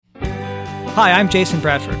Hi, I'm Jason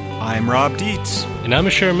Bradford. I'm Rob Dietz. And I'm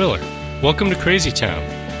Asher Miller. Welcome to Crazy Town,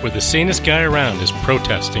 where the sanest guy around is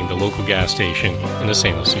protesting the local gas station in the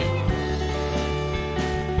St. Lucie.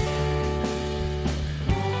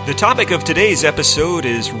 The topic of today's episode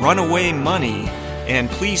is runaway money, and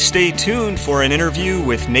please stay tuned for an interview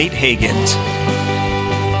with Nate Hagans.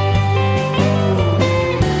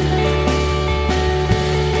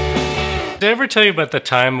 Did I ever tell you about the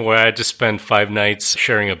time where I had to spend 5 nights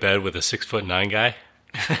sharing a bed with a 6'9" guy?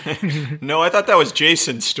 No, I thought that was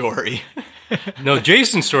Jason's story. No,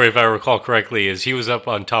 Jason's story, if I recall correctly, is he was up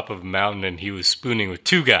on top of a mountain and he was spooning with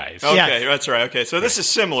 2 guys. Okay, Yes. That's right. Okay, so this is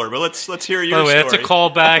similar, but let's hear your By the way, story. that's a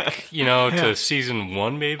callback, to season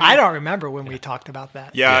 1, maybe? I don't remember when we talked about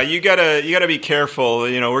that. Yeah, you gotta be careful.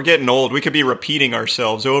 We're getting old. We could be repeating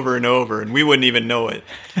ourselves over and over, and we wouldn't even know it.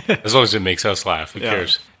 As long as it makes us laugh, who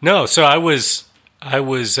cares? No, so I was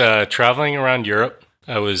traveling around Europe.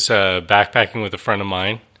 I was backpacking with a friend of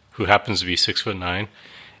mine who happens to be 6'9",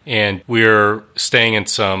 and we were staying in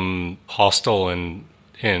some hostel in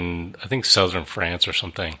I think southern France or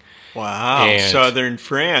something. Wow, And- southern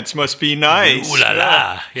France must be nice. Ooh la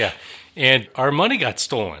la, yeah. And our money got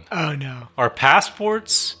stolen. Oh, no. Our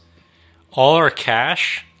passports, all our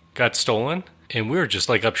cash got stolen, and we were just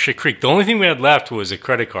like up shit creek. The only thing we had left was a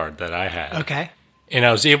credit card that I had. Okay. And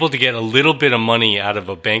I was able to get a little bit of money out of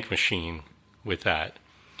a bank machine with that.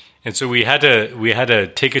 And so we had to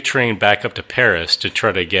take a train back up to Paris to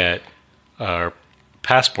try to get our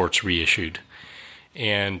passports reissued.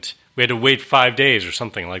 And we had to wait 5 days or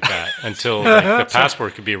something like that until the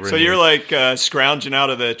passport could be renewed. So you're like scrounging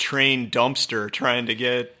out of the train dumpster trying to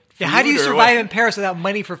get Yeah, how do you food or survive what? in Paris without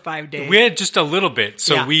money for 5 days? We had just a little bit.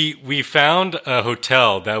 So Yeah. we found a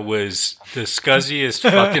hotel that was the scuzziest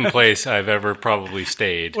fucking place I've ever probably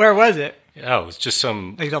stayed. Where was it? Oh, it's just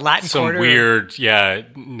some Like the Latin some Quarter? weird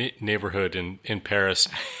neighborhood in Paris.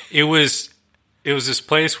 It was this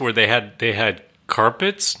place where they had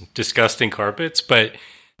carpets, disgusting carpets, but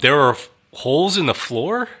there were holes in the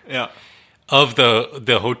floor Yeah. of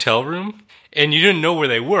the hotel room. And you didn't know where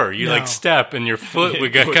they were. You No. step and your foot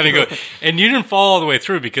would kind of go. And you didn't fall all the way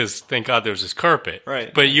through because thank God there was this carpet.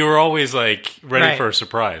 Right. But you were always ready Right. for a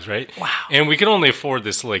surprise, right? Wow. And we could only afford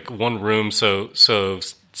this one room, so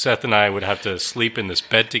Seth and I would have to sleep in this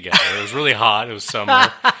bed together. It was really hot. It was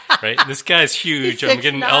summer, right? This guy's huge. He's I'm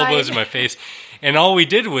getting 6'9". elbows in my face. And all we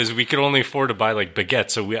did was we could only afford to buy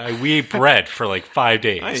baguettes. So we ate bread for 5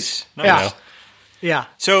 days. Nice. You Yeah. know? Yeah.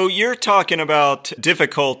 So you're talking about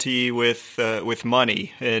difficulty with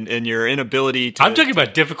money and your inability to. I'm talking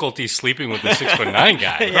about difficulty sleeping with a 6'9"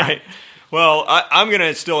 guy. Right. Well, I'm going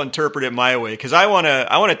to still interpret it my way because I want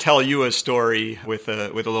to tell you a story with a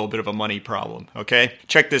little bit of a money problem. Okay,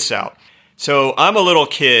 check this out. So I'm a little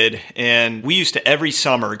kid, and we used to every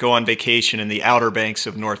summer go on vacation in the Outer Banks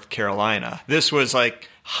of North Carolina. This was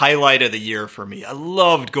highlight of the year for me. I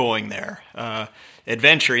loved going there.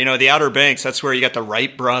 Adventure, the Outer Banks, that's where you got the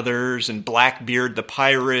Wright brothers and Blackbeard the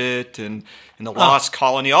pirate and the Lost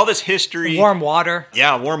Colony, all this history. Warm water.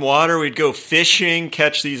 Yeah, warm water. We'd go fishing,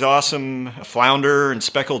 catch these awesome flounder and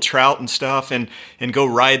speckled trout and stuff, and go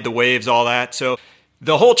ride the waves, all that. So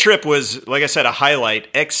the whole trip was, like I said, a highlight,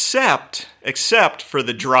 except for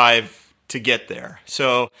the drive to get there.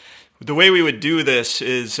 So the way we would do this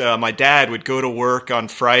is my dad would go to work on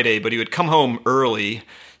Friday, but he would come home early,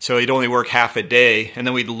 so he'd only work half a day, and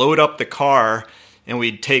then we'd load up the car and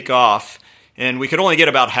we'd take off. And we could only get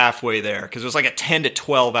about halfway there because it was a 10 to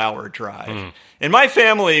 12 hour drive. And my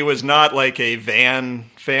family was not a van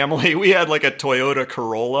family. We had a Toyota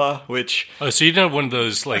Corolla, which... Oh, so you didn't have one of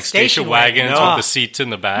those station station wagon. wagons No. with the seats in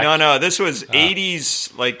the back? No, this was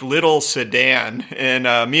 80s little sedan. And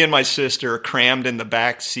me and my sister crammed in the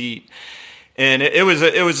back seat. And it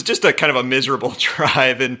was just a kind of a miserable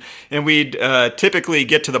drive. And we'd typically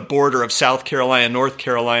get to the border of South Carolina, North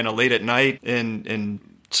Carolina late at night and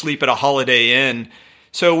sleep at a Holiday Inn.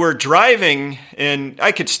 So we're driving, and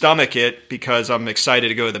I could stomach it because I'm excited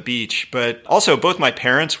to go to the beach. But also, both my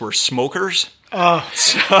parents were smokers. Oh.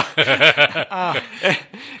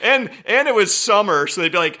 And it was summer, so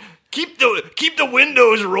they'd be like, keep the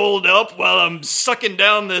windows rolled up while I'm sucking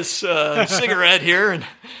down this cigarette here. And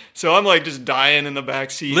so I'm just dying in the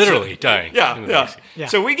back seat. Literally dying. in the backseat. Yeah.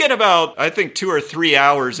 So we get about, I think, 2 or 3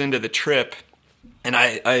 hours into the trip, and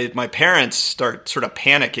my parents start sort of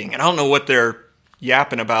panicking. And I don't know what they're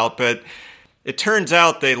yapping about, but it turns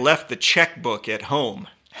out they left the checkbook at home.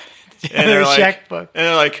 And Their checkbook. And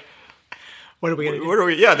they're like, What are we going to do? What are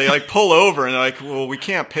we? Yeah, they like pull over and they're like, well, we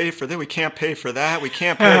can't pay for this, we can't pay for that, we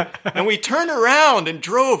can't pay. And we turned around and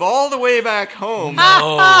drove all the way back home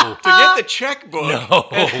Oh, to get the checkbook. No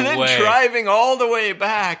and then way. driving all the way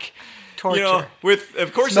back. Torture. You know, with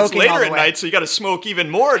of course Smoking it's all later the at way. night, so you got to smoke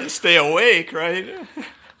even more to stay awake, right?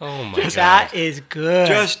 oh my God. That is good.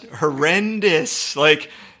 Just horrendous.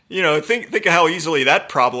 Like, you know, think of how easily that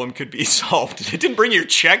problem could be solved. It didn't bring your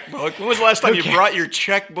checkbook. When was the last time you brought your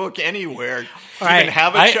checkbook anywhere? You Right. even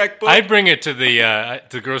have a checkbook? I bring it to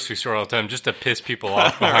the grocery store all the time just to piss people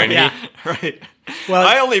off behind Yeah. me. Right. Well-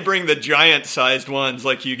 I only bring the giant-sized ones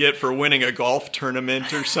like you get for winning a golf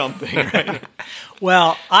tournament or something, right?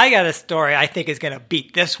 Well, I got a story I think is going to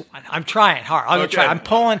beat this one. I'm trying hard. I'm going to Okay. try. I'm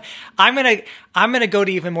pulling. I'm going to go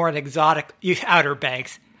to even more an exotic Outer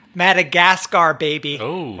Banks. Madagascar, baby.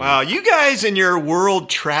 Oh, Wow, you guys in your world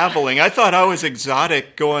traveling. I thought I was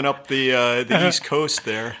exotic going up the East Coast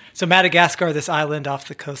there. So Madagascar, this island off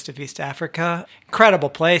the coast of East Africa, incredible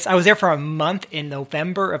place. I was there for a month in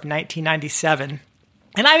November of 1997.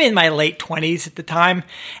 And I'm in my late 20s at the time,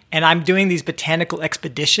 and I'm doing these botanical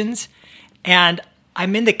expeditions. And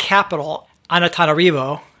I'm in the capital,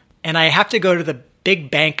 Antananarivo, and I have to go to the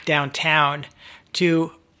big bank downtown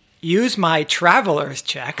to use my traveler's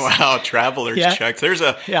checks. Wow, traveler's Yeah. checks. There's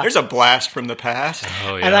a Yeah. blast from the past.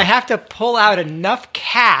 oh yeah. And I have to pull out enough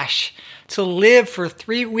cash to live for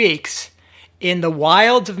 3 weeks in the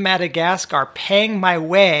wilds of Madagascar, paying my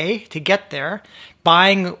way to get there,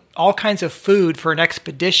 buying all kinds of food for an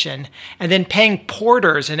expedition, and then paying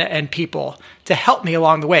porters and people to help me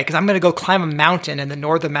along the way because I'm going to go climb a mountain in the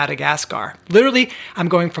north of Madagascar. Literally, I'm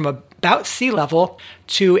going from about sea level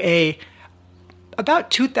to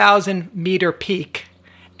about 2,000 meter peak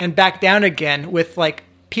and back down again with like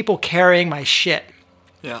people carrying my shit.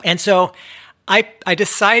 Yeah. And so I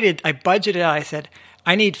decided, I budgeted, I said,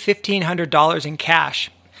 I need $1,500 in cash.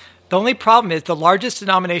 The only problem is the largest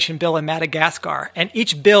denomination bill in Madagascar, and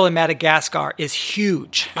each bill in Madagascar is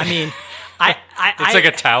huge. I mean, it's like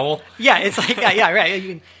a towel. yeah, it's like, yeah, right. You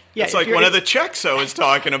can, yeah, It's like one of the checks I was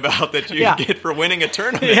talking about that you Yeah. get for winning a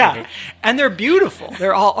tournament. Yeah, and they're beautiful.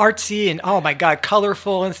 They're all artsy and, oh my God,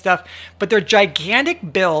 colorful and stuff. But they're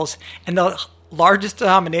gigantic bills, and the largest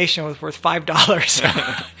denomination was worth $5.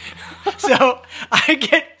 So I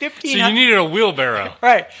get So $1,500. you needed a wheelbarrow.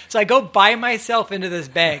 Right. So I go by myself into this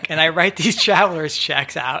bank and I write these traveler's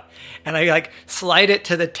checks out and I like slide it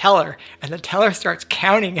to the teller and the teller starts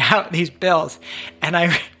counting out these bills and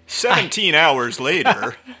 17 hours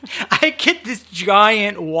later. I get this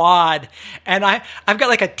giant wad and I've got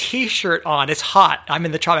like a t-shirt on. It's hot. I'm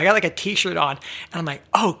in the tropics. I got like a t-shirt on and I'm like,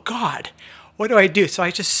 oh God, what do I do? So I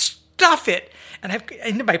just stuff it and I've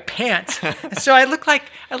into my pants. And so I look like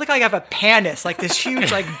I have a panis, like this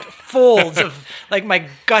huge like folds of like my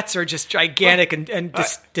guts are just gigantic and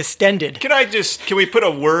distended. Can we put a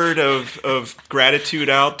word of gratitude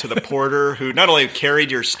out to the porter who not only carried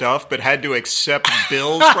your stuff but had to accept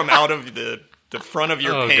bills from out of the front of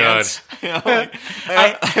your Oh, pants? You know, like,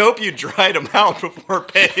 I hope you dried them out before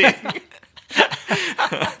paying.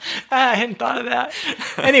 I hadn't thought of that.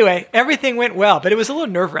 Anyway, everything went well, but it was a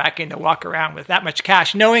little nerve-wracking to walk around with that much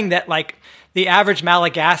cash, knowing that like the average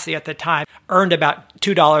Malagasy at the time earned about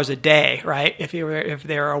 $2 a day, right? If they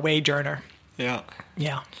were a wage earner. Yeah.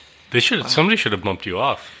 Yeah. Somebody should have bumped you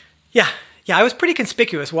off. Yeah. Yeah, I was pretty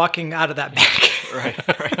conspicuous walking out of that bank.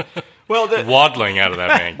 Right. Well, Waddling out of that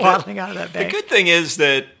bank. Waddling out of that the bank. good thing is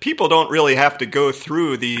that people don't really have to go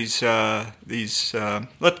through these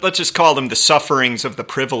let's just call them the sufferings of the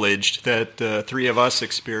privileged that three of us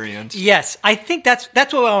experience. Yes, I think that's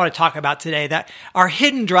what I want to talk about today. That our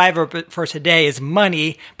hidden driver for today is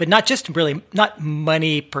money, but not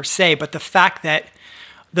money per se, but the fact that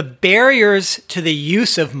the barriers to the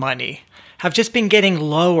use of money have just been getting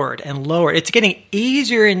lowered and lowered. It's getting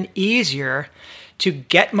easier and easier to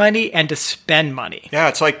get money and to spend money. Yeah,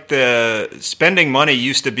 it's like the spending money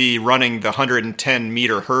used to be running the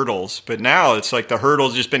 110-meter hurdles, but now it's like the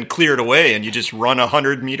hurdle's just been cleared away and you just run a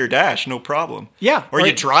 100-meter dash, no problem. Yeah. Or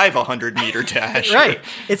you drive a 100-meter dash. Right.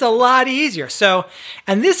 It's a lot easier. So,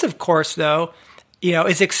 and this, of course, though,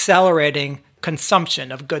 is accelerating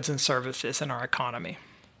consumption of goods and services in our economy.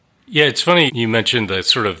 Yeah, it's funny you mentioned the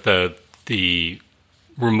sort of the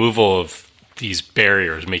removal of these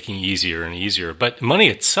barriers, making easier and easier. But money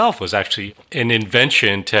itself was actually an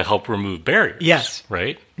invention to help remove barriers. Yes.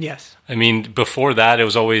 Right? Yes. I mean, before that, it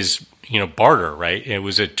was always, barter, right? It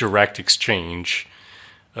was a direct exchange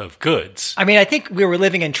of goods. I mean, I think we were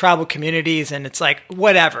living in tribal communities and it's like,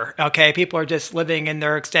 whatever, okay? People are just living in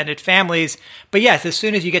their extended families. But yes, as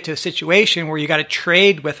soon as you get to a situation where you got to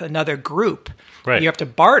trade with another group, Right. you have to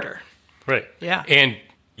barter. Right. Yeah. And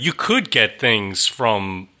you could get things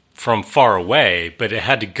from far away, but it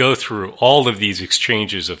had to go through all of these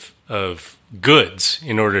exchanges of goods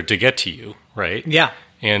in order to get to you, right? Yeah.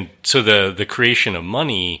 And so the creation of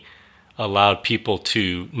money allowed people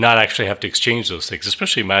to not actually have to exchange those things.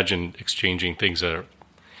 Especially imagine exchanging things that are,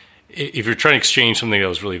 if you're trying to exchange something that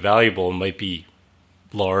was really valuable, it might be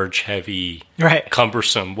large, heavy, Right.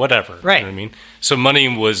 cumbersome, whatever. Right. You know what I mean? So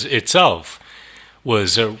money was itself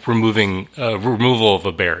was a removal of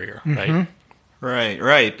a barrier, right?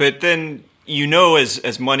 Right. But then,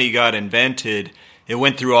 as money got invented, it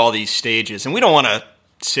went through all these stages. And we don't want to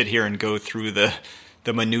sit here and go through the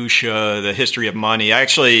minutia, the history of money. I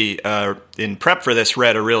actually, in prep for this,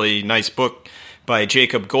 read a really nice book by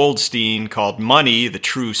Jacob Goldstein called Money, The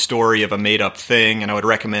True Story of a Made-Up Thing. And I would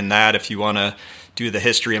recommend that if you want to do the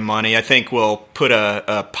history of money. I think we'll put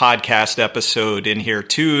a podcast episode in here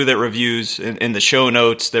too that reviews, in the show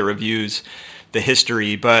notes, that reviews the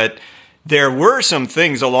history. But there were some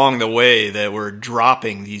things along the way that were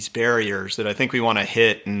dropping these barriers that I think we want to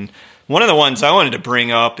hit. And one of the ones I wanted to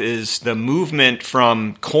bring up is the movement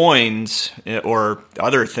from coins or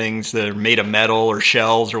other things that are made of metal or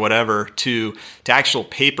shells or whatever to actual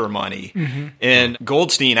paper money. Mm-hmm. And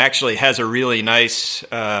Goldstein actually has a really nice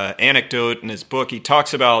anecdote in his book. He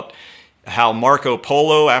talks about how Marco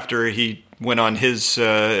Polo, after he went on his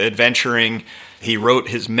adventuring, he wrote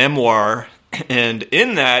his memoir. And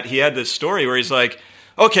in that, he had this story where he's like,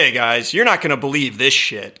 okay, guys, you're not going to believe this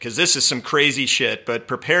shit because this is some crazy shit, but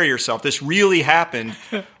prepare yourself. This really happened.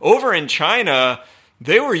 Over in China,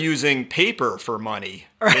 they were using paper for money.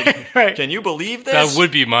 Right. Can you believe this? That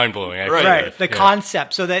would be mind-blowing. Right. The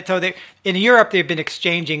concept. So they in Europe, they've been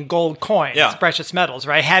exchanging gold coins, precious metals,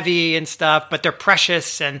 right? Heavy and stuff, but they're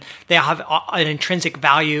precious and they have an intrinsic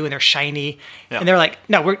value and they're shiny. Yeah. And they're like,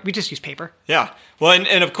 no, we just use paper. Yeah. Well,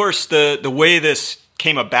 and of course, the way this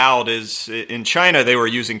came about is in China, they were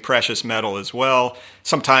using precious metal as well,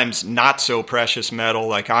 sometimes not so precious metal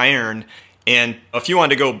like iron. And if you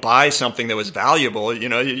wanted to go buy something that was valuable,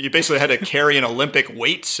 you basically had to carry an Olympic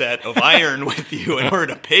weight set of iron with you in order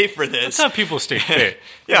to pay for this. That's how people stay fit.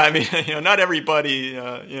 Yeah, I mean, not everybody,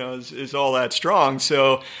 is all that strong.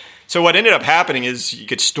 So what ended up happening is you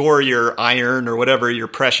could store your iron or whatever, your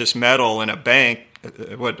precious metal in a bank,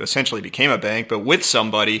 what essentially became a bank, but with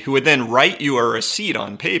somebody who would then write you a receipt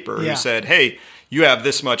on paper who said, hey, you have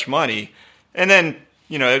this much money. And then,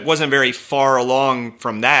 it wasn't very far along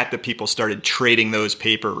from that people started trading those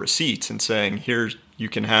paper receipts and saying, here, you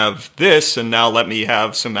can have this, and now let me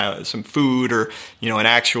have some food or, an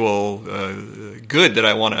actual good that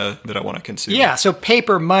I want to consume. Yeah, so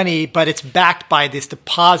paper money, but it's backed by these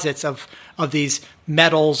deposits of these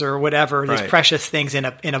metals or whatever, these precious things in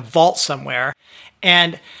a vault somewhere.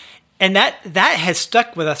 And that has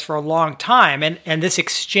stuck with us for a long time. And this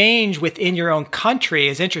exchange within your own country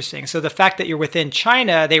is interesting. So the fact that you're within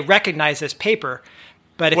China, they recognize this paper.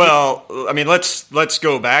 But let's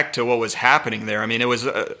go back to what was happening there. I mean, it was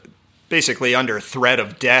basically under threat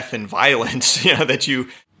of death and violence.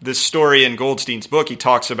 This story in Goldstein's book, he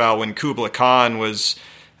talks about when Kublai Khan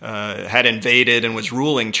had invaded and was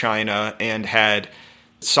ruling China and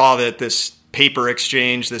saw that this paper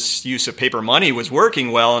exchange, this use of paper money was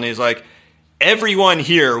working well. And he's like, everyone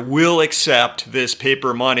here will accept this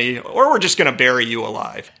paper money or we're just going to bury you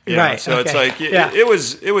alive. So it's like, it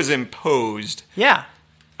was imposed. Yeah.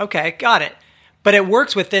 Okay. Got it. But it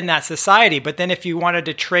works within that society. But then if you wanted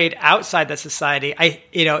to trade outside that society,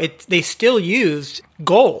 they still used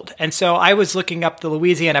gold. And so I was looking up the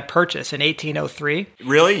Louisiana Purchase in 1803.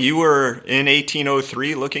 Really? You were in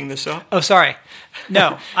 1803 looking this up? Oh, sorry.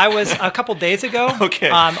 No, I was a couple days ago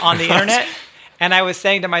on the internet. And I was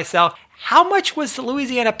saying to myself, how much was the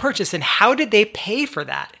Louisiana Purchase and how did they pay for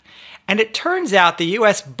that? And it turns out the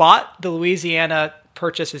U.S. bought the Louisiana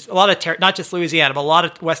Purchase, a lot of not just Louisiana, but a lot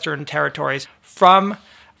of Western territories from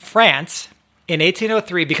France in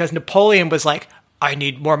 1803 because Napoleon was like, I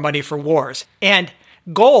need more money for wars. And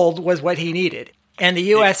gold was what he needed. And the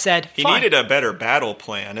U.S. said, he needed a better battle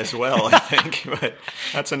plan as well, I think. But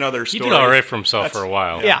that's another story. He did all right for himself for a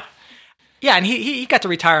while. Yeah, and he got to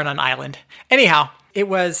retire on an island. Anyhow, it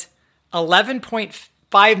was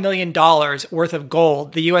 $11.5 million worth of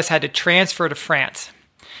gold the U.S. had to transfer to France.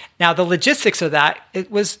 Now, the logistics of that,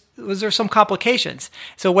 was there some complications.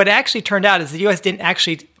 So what actually turned out is the U.S. didn't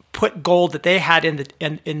actually put gold that they had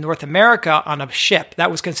in North America on a ship.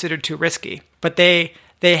 That was considered too risky. But they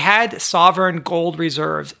had sovereign gold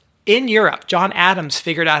reserves in Europe. John Adams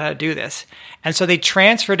figured out how to do this. And so they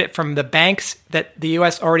transferred it from the banks that the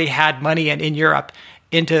U.S. already had money in Europe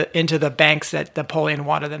into the banks that Napoleon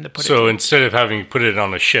wanted them to put it So in. instead of having put it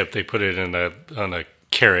on a ship, they put it in a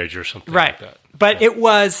carriage or something Right. like that. But it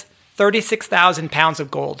was 36,000 pounds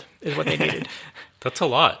of gold is what they needed. That's a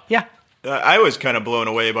lot. Yeah. I was kind of blown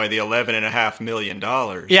away by the $11.5 million.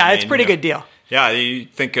 Yeah, it's a pretty good deal. Yeah, you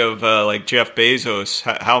think of like Jeff Bezos,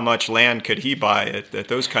 how much land could he buy at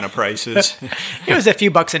those kind of prices? It was a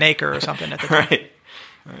few bucks an acre or something at the time.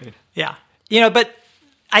 Right. Yeah. But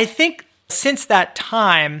I think since that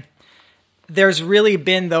time, there's really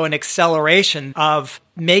been, though, an acceleration of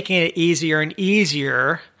making it easier and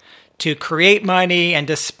easier to create money and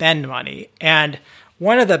to spend money. And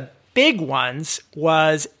one of the big ones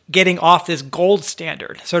was getting off this gold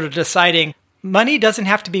standard, sort of deciding money doesn't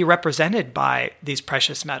have to be represented by these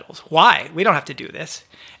precious metals. Why? We don't have to do this.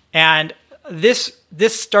 And this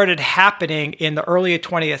started happening in the early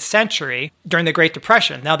 20th century during the Great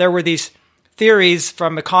Depression. Now, there were these theories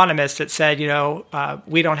from economists that said,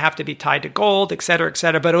 we don't have to be tied to gold, et cetera, et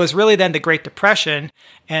cetera. But it was really then the Great Depression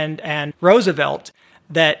and Roosevelt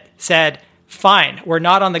that said, fine, we're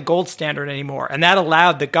not on the gold standard anymore. And that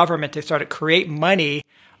allowed the government to start to create money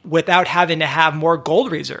without having to have more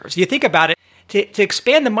gold reserves. You think about it, to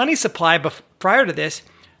expand the money supply prior to this,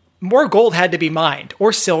 more gold had to be mined,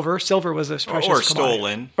 or silver. Silver was a precious Or commodity.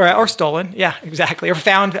 stolen. Or stolen, yeah, exactly. Or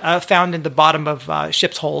found in the bottom of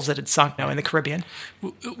ships' holes that had sunk in the Caribbean.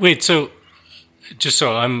 Wait, so just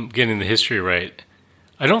so I'm getting the history right,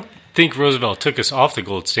 I don't think Roosevelt took us off the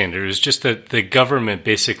gold standard. It was just that the government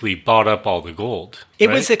basically bought up all the gold. It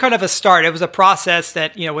right? was a kind of a start. It was a process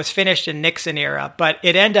that was finished in Nixon era, but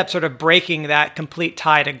it ended up sort of breaking that complete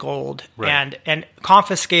tie to gold Right. and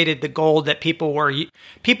confiscated the gold that people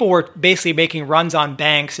were basically making runs on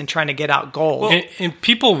banks and trying to get out gold. And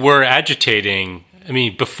people were agitating. I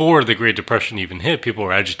mean, before the Great Depression even hit, people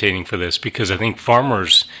were agitating for this because I think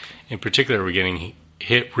farmers in particular were getting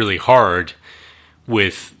hit really hard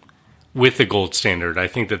with the gold standard. I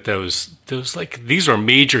think that those like these are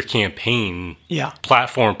major campaign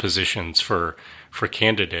platform positions for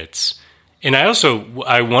candidates. And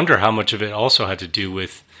I wonder how much of it also had to do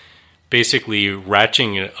with basically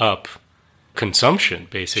ratcheting up consumption,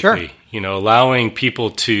 basically. Sure. Allowing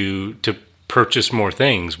people to purchase more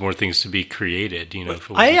things to be created,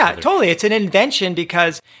 Yeah, totally. It's an invention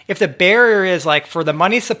because if the barrier is like for the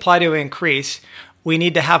money supply to increase, we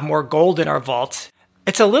need to have more gold in our vaults.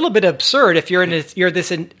 It's a little bit absurd if you're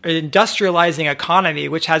this industrializing economy,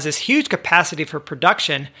 which has this huge capacity for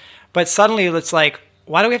production, but suddenly it's like,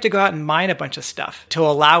 why do we have to go out and mine a bunch of stuff to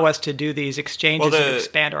allow us to do these exchanges and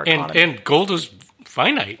expand our economy? And gold is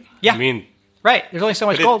finite. Yeah. I mean, right. There's only so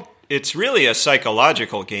much gold. It's really a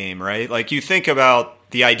psychological game, right? Like you think about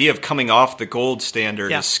the idea of coming off the gold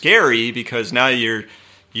standard is scary because now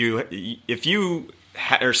if you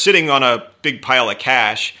are sitting on a big pile of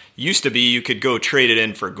cash, used to be you could go trade it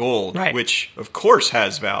in for gold, right. which of course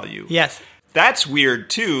has value. Yes. That's weird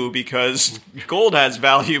too because gold has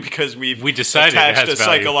value because we decided attached it has a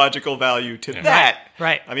value. psychological value to that.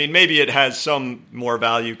 Right. I mean, maybe it has some more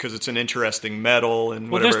value because it's an interesting metal and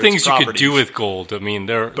well, whatever. there's things its you could do with gold. I mean,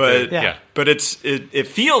 but it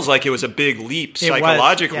feels like it was a big leap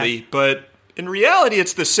psychologically, but in reality,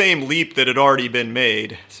 it's the same leap that had already been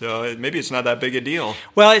made. So maybe it's not that big a deal.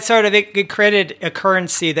 Well, it created a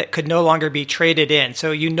currency that could no longer be traded in.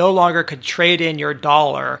 So you no longer could trade in your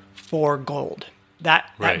dollar for gold. That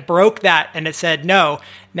broke that, and it said, no,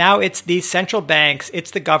 now it's these central banks,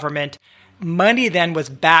 it's the government. Money then was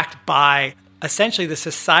backed by essentially the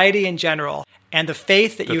society in general and the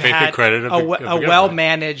faith that had a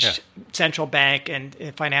well-managed central bank and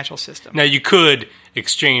financial system. Now, you could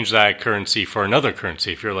exchange that currency for another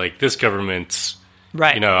currency if you're like, this government's,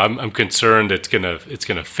 I'm concerned it's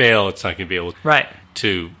gonna fail. It's not gonna be able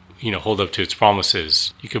to hold up to its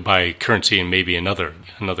promises. You could buy currency in maybe another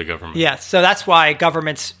government. Yes, so that's why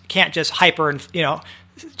governments can't just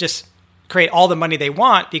just create all the money they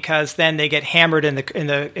want because then they get hammered in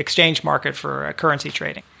the exchange market for currency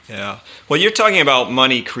trading. Yeah. Well, you're talking about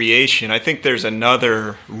money creation. I think there's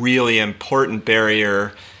another really important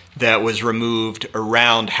barrier that was removed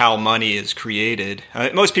around how money is created.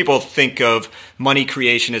 Most people think of money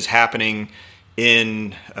creation as happening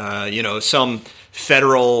in, some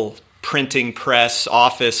federal printing press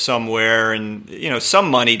office somewhere. And, some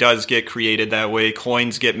money does get created that way.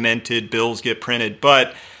 Coins get minted, bills get printed.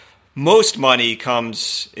 But most money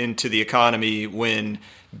comes into the economy when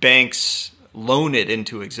banks loan it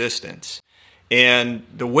into existence. And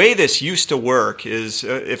the way this used to work is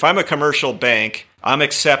if I'm a commercial bank, I'm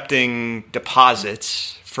accepting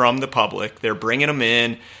deposits from the public. They're bringing them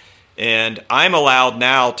in. And I'm allowed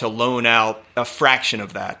now to loan out a fraction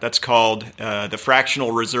of that. That's called the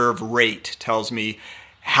fractional reserve rate. Tells me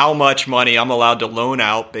how much money I'm allowed to loan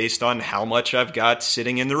out based on how much I've got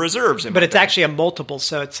sitting in the reserves. But it's actually a multiple,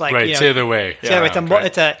 so it's like Right, it's the other way. So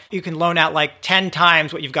it's you can loan out like 10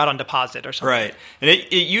 times what you've got on deposit or something. Right. And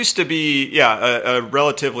it used to be, a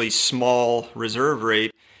relatively small reserve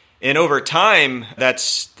rate. And over time,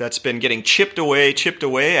 that's been getting chipped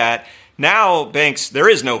away at. Now, banks, there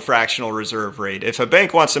is no fractional reserve rate. If a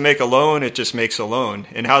bank wants to make a loan, it just makes a loan.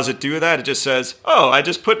 And how does it do that? It just says, oh, I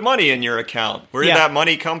just put money in your account. Where did that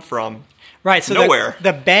money come from? Right. So nowhere.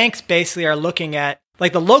 The banks basically are looking at,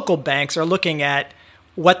 like the local banks are looking at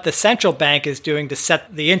what the central bank is doing to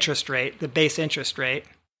set the interest rate, the base interest rate.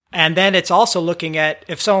 And then it's also looking at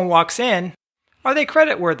if someone walks in, are they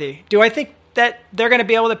creditworthy? Do I think that they're going to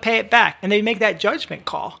be able to pay it back? And they make that judgment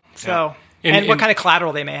call. So... Yeah. And what kind of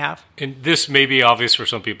collateral they may have. And this may be obvious for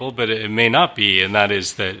some people, but it may not be. And that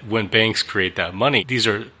is that when banks create that money, these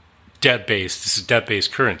are debt-based. This is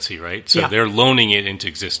debt-based currency, right? So they're loaning it into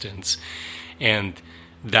existence. And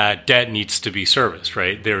that debt needs to be serviced,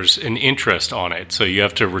 right? There's an interest on it. So you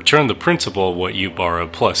have to return the principal of what you borrow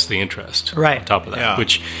plus the interest on top of that,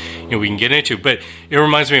 which we can get into. But it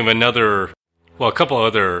reminds me of a couple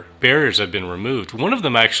other barriers have been removed. One of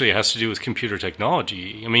them actually has to do with computer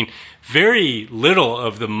technology. I mean, very little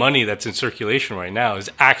of the money that's in circulation right now is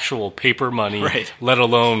actual paper money, let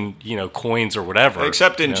alone, coins or whatever.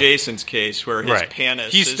 Except in Jason's case where his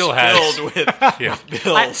panis is filled with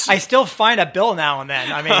bills. I still find a bill now and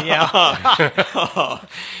then. I mean,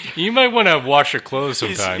 You might want to wash your clothes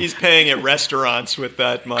sometime. He's paying at restaurants with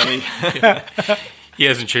that money. He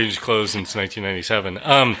hasn't changed clothes since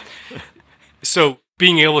 1997. So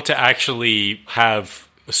being able to actually have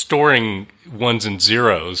storing ones and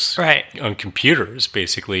zeros on computers,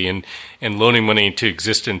 basically, and loaning money into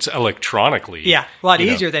existence electronically. Yeah, a lot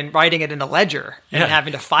easier than writing it in a ledger and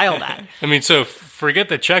having to file that. I mean, so forget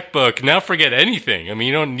the checkbook. Now forget anything. I mean,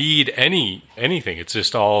 you don't need anything. It's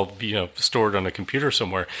just all stored on a computer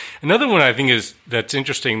somewhere. Another one I think that's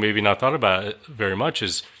interesting, maybe not thought about it very much,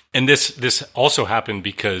 is, and this also happened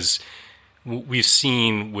because we've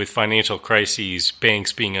seen with financial crises,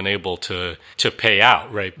 banks being unable to pay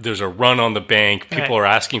out, right? There's a run on the bank. People are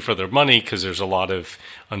asking for their money because there's a lot of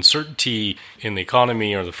uncertainty in the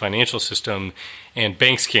economy or the financial system, and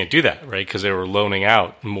banks can't do that, right? Because they were loaning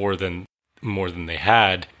out more than they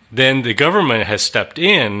had. Then the government has stepped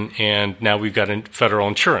in, and now we've got federal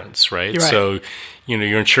insurance, right? So,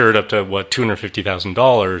 you're insured up to,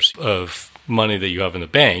 $250,000 of money that you have in the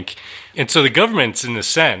bank. And so the government's, in a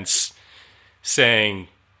sense, saying,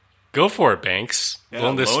 go for it, banks.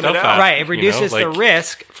 Loan this stuff out. Right. It reduces the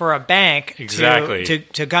risk for a bank exactly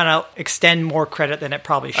to kind of extend more credit than it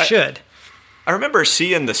probably should. I remember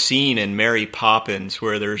seeing the scene in Mary Poppins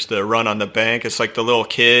where there's the run on the bank. It's like the little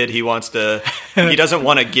kid, he doesn't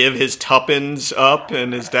want to give his tuppence up,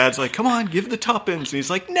 and his dad's like, come on, give the tuppence. And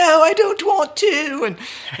he's like, no, I don't want to.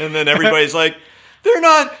 And then everybody's like, they're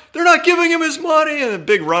not giving him his money. And a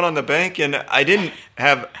big run on the bank. And I didn't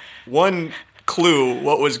have one clue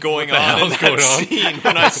what was going on in that scene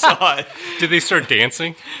when I saw it. Did they start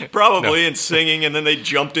dancing? Probably, and singing, and then they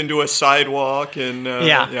jumped into a sidewalk and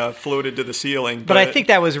floated to the ceiling. But I think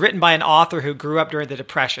that was written by an author who grew up during the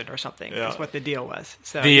Depression or something. That's what the deal was.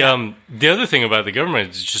 So the other thing about the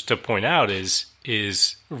government, just to point out,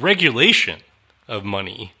 is regulation of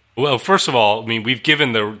money. Well, first of all, I mean, we've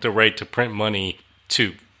given the right to print money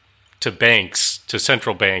to banks, to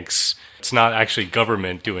central banks. It's not actually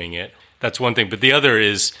government doing it. That's one thing. But the other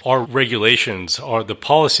is our regulations, are the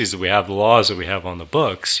policies that we have, the laws that we have on the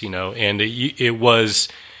books, and it was,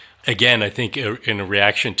 again, I think in a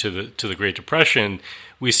reaction to the Great Depression,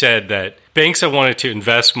 we said that banks that wanted to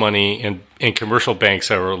invest money and commercial banks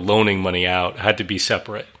that were loaning money out had to be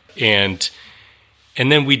separate. And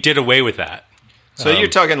then we did away with that. So you're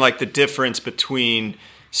talking like the difference between,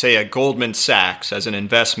 say, a Goldman Sachs as an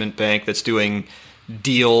investment bank that's doing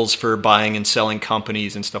deals for buying and selling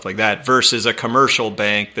companies and stuff like that versus a commercial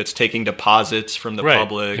bank that's taking deposits from the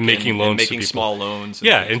public and making loans, and making small loans.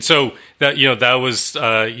 And so that that was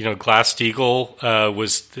Glass-Steagall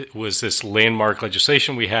was this landmark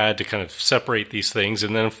legislation we had to kind of separate these things,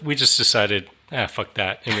 and then we just decided, fuck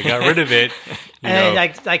that, and we got rid of it. And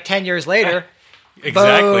like 10 years later.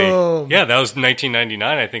 Exactly. Boom. Yeah, that was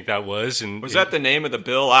 1999, I think that was. And was that the name of the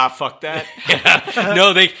bill? Fuck that. Yeah.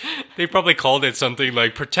 No, they probably called it something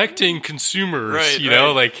like protecting consumers,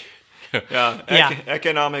 like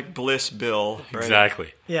economic bliss bill. Right?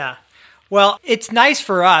 Exactly. Yeah. Well, it's nice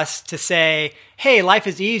for us to say, hey, life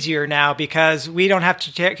is easier now because we don't have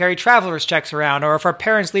to carry traveler's checks around. Or if our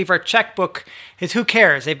parents leave our checkbook, it's who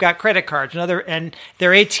cares? They've got credit cards and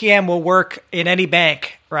their ATM will work in any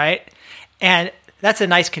bank, right? And that's a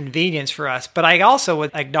nice convenience for us. But I also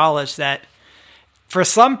would acknowledge that for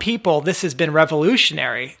some people, this has been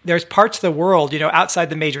revolutionary. There's parts of the world, outside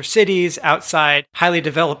the major cities, outside highly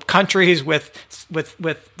developed countries with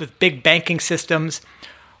big banking systems,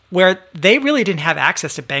 where they really didn't have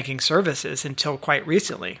access to banking services until quite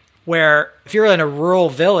recently. Where if you're in a rural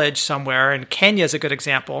village somewhere, and Kenya is a good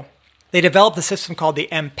example, they developed a system called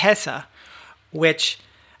the M-Pesa, which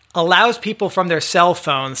allows people from their cell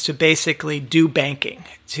phones to basically do banking,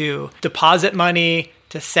 to deposit money,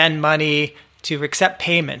 to send money, to accept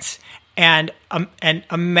payments. And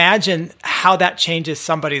imagine how that changes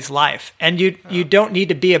somebody's life. And you don't need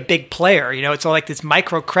to be a big player. It's all like this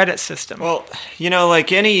microcredit system. Well,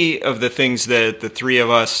 like any of the things that the three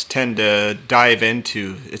of us tend to dive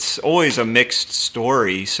into, it's always a mixed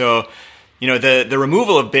story. So, the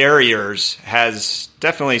removal of barriers has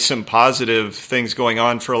definitely some positive things going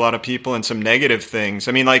on for a lot of people and some negative things.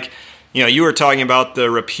 I mean, you were talking about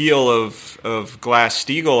the repeal of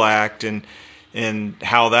Glass-Steagall Act and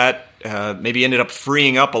how that maybe ended up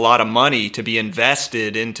freeing up a lot of money to be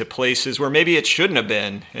invested into places where maybe it shouldn't have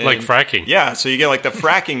been. And, like fracking. Yeah, so you get like the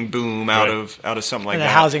fracking boom out Right. of something like And the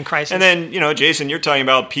that. housing crisis. And then, Jason, you're talking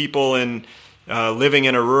about people living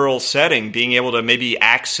in a rural setting, being able to maybe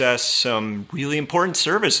access some really important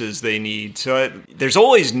services they need. So there's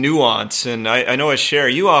always nuance, and I know as Cher,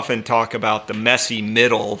 you often talk about the messy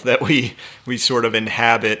middle that we sort of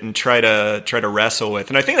inhabit and try to wrestle with.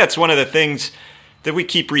 And I think that's one of the things that we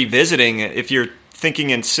keep revisiting. If you're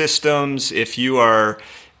thinking in systems, if you are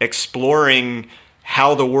exploring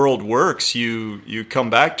how the world works, you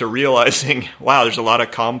come back to realizing, wow, there's a lot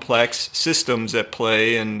of complex systems at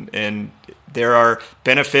play, and there are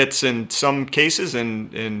benefits in some cases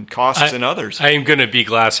and costs in others. I am going to be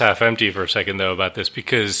glass half empty for a second, though, about this,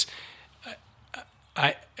 because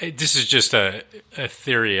this is just a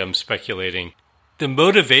theory I'm speculating. The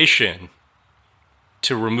motivation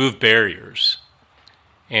to remove barriers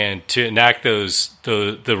and to enact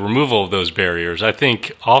the removal of those barriers, I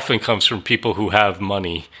think often comes from people who have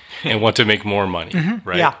money and want to make more money,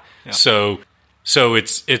 right? Yeah. So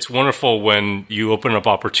it's wonderful when you open up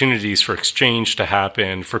opportunities for exchange to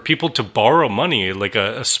happen, for people to borrow money, like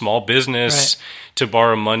a small business to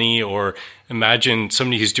borrow money, or imagine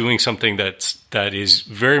somebody who's doing something that is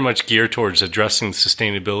very much geared towards addressing the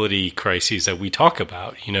sustainability crises that we talk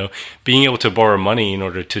about. Being able to borrow money in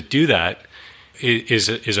order to do that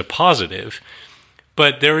is a positive.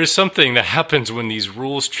 But there is something that happens when these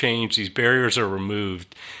rules change, these barriers are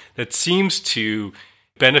removed, that seems to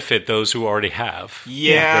benefit those who already have.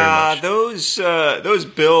 Yeah, very much. those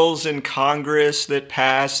bills in Congress that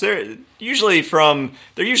pass, they're usually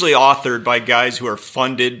authored by guys who are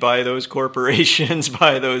funded by those corporations,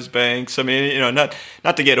 by those banks. I mean,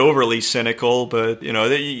 not to get overly cynical, but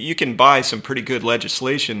you can buy some pretty good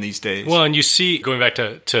legislation these days. Well, and you see, going back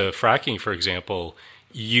to fracking, for example,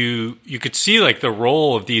 you could see like the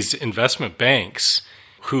role of these investment banks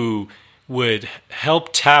who would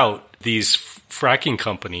help tout these fracking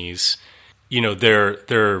companies,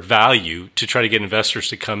 their value to try to get investors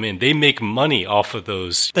to come in. They make money off of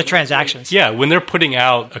those. The transactions. Yeah, when they're putting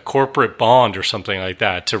out a corporate bond or something like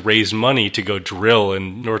that to raise money to go drill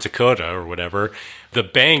in North Dakota or whatever, the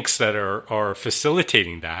banks that are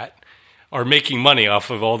facilitating that are making money off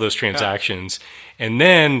of all those transactions. Yeah. And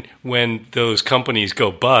then when those companies go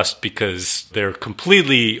bust because they're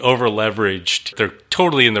completely over leveraged, they're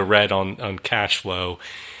totally in the red on cash flow,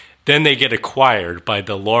 then they get acquired by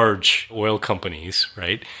the large oil companies,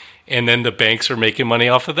 right? And then the banks are making money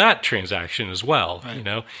off of that transaction as well,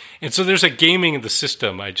 right. And so there's a gaming of the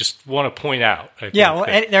system I just want to point out. And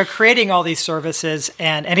they're creating all these services,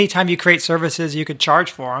 and anytime you create services, you could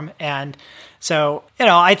charge for them. And so,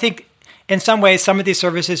 I think in some ways, some of these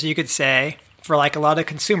services you could say, for like a lot of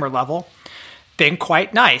consumer level, been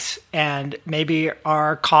quite nice, and maybe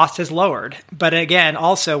our cost is lowered. But again,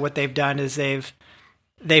 also what they've done is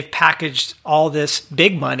they've packaged all this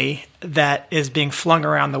big money that is being flung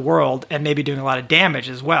around the world and maybe doing a lot of damage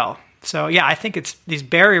as well. So yeah, I think these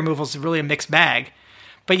barrier removals is really a mixed bag.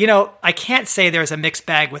 But I can't say there's a mixed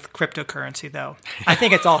bag with cryptocurrency though. I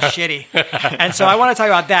think it's all shitty. And so I want to talk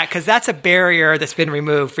about that because that's a barrier that's been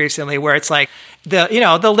removed recently, where it's like the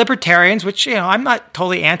libertarians, which, I'm not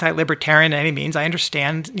totally anti-libertarian in any means. I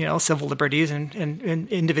understand, civil liberties and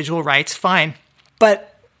individual rights, fine. But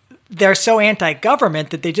they're so anti-government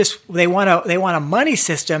that they want a money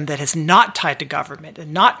system that is not tied to government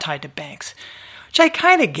and not tied to banks, which I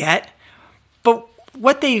kind of get. But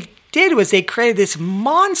what they did was they created this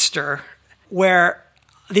monster where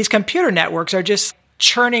these computer networks are just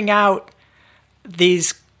churning out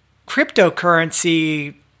these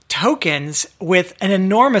cryptocurrency tokens with an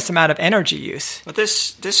enormous amount of energy use. But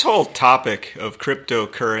this whole topic of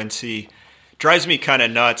cryptocurrency drives me kind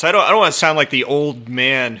of nuts. I don't want to sound like the old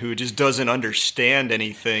man who just doesn't understand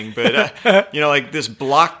anything, but like this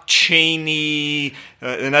blockchainy,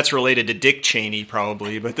 and that's related to Dick Cheney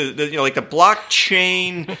probably. But like the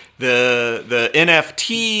blockchain, the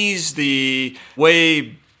NFTs, the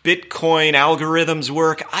way Bitcoin algorithms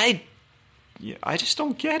work. I just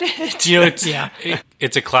don't get it.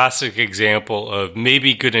 It's a classic example of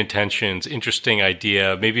maybe good intentions, interesting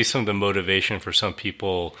idea, maybe some of the motivation for some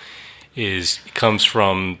people comes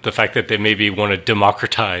from the fact that they maybe want to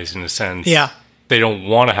democratize in a sense. Yeah. They don't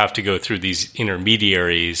want to have to go through these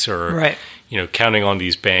intermediaries or right. Counting on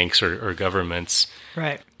these banks or governments.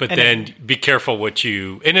 Right. But then be careful and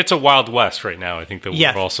it's a Wild West right now, I think that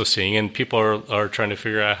we're also seeing, and people are trying to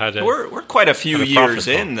figure out how to. We're quite a few years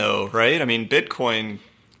in though, right? I mean, Bitcoin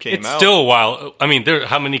came out. It's still a while. I mean,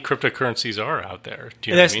 how many cryptocurrencies are out there? Do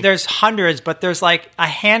you know what I mean? There's hundreds, but there's like a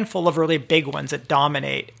handful of really big ones that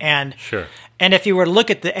dominate. And sure. And if you were to look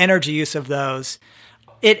at the energy use of those,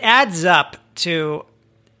 it adds up to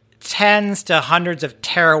tens to hundreds of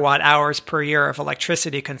terawatt hours per year of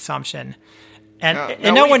electricity consumption. And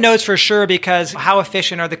no one knows for sure because how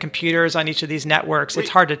efficient are the computers on each of these networks? It's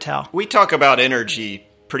hard to tell. We talk about energy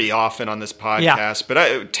pretty often on this podcast, but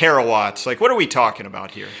terawatts, like what are we talking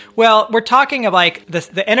about here? Well, we're talking of like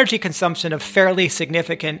the energy consumption of fairly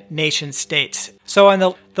significant nation states. So on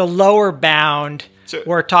the lower bound,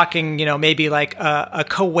 we're talking, maybe like a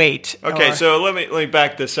Kuwait. Okay, so let me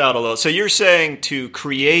back this out a little. So you're saying to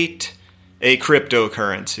create a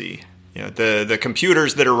cryptocurrency, the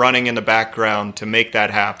computers that are running in the background to make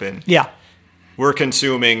that happen. Yeah. We're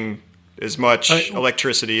consuming as much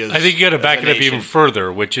electricity as I think you got to back it up even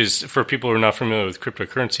further, which is for people who are not familiar with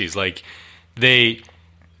cryptocurrencies, like they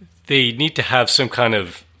need to have some kind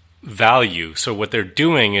of value. So what they're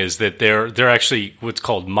doing is that they're actually what's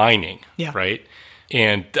called mining, right?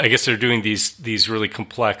 And I guess they're doing these really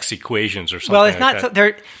complex equations or something. Well, it's like not.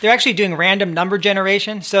 That. They're actually doing random number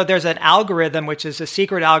generation. So there's an algorithm, which is a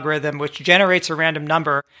secret algorithm, which generates a random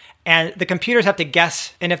number, and the computers have to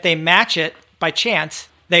guess. And if they match it by chance,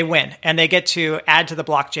 they win, and they get to add to the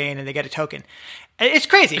blockchain, and they get a token. It's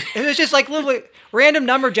crazy. It was just like literally random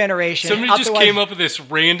number generation. Somebody just came up with this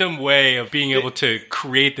random way of being able to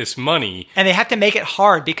create this money. And they have to make it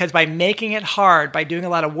hard because by making it hard, by doing a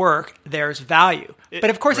lot of work, there's value. But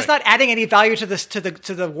of course, it's not adding any value to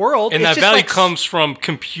the world. And it's that just value comes from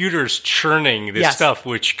computers churning this Yes. stuff,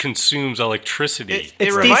 which consumes electricity.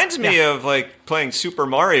 It reminds me of like playing Super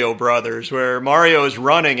Mario Brothers, where Mario is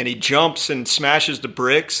running and he jumps and smashes the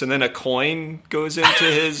bricks, and then a coin goes into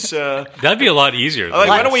his. That'd be a lot easier. Like,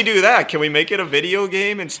 why don't we do that? Can we make it a video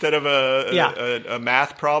game instead of a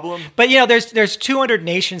math problem? But there's 200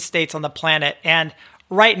 nation states on the planet, and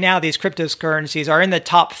right now these cryptocurrencies are in the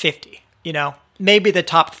top 50. Maybe the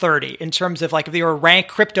top 30 in terms of like if they were ranked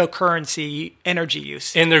cryptocurrency energy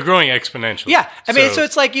use. And they're growing exponentially. Yeah. I mean, so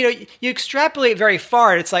it's like, you extrapolate very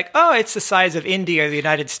far. It's like, oh, it's the size of India or the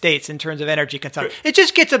United States in terms of energy consumption. It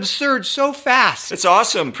just gets absurd so fast. It's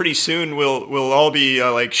awesome. Pretty soon we'll all be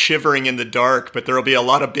like shivering in the dark, but there'll be a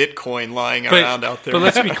lot of Bitcoin lying around out there. But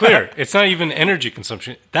let's be clear. It's not even energy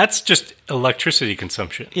consumption. That's just electricity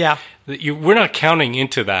consumption. Yeah. We're not counting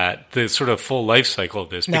into that the sort of full life cycle of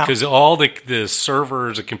this because all the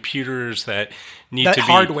servers, the computers that need to be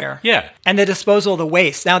hardware, and the disposal of the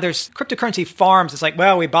waste. Now there's cryptocurrency farms. It's like,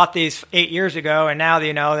 well, we bought these 8 years ago, and now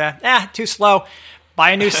too slow.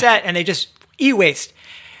 Buy a new set, and they just e-waste.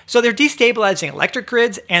 So they're destabilizing electric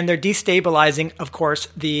grids, and they're destabilizing, of course,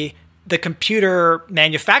 the computer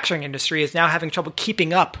manufacturing industry is now having trouble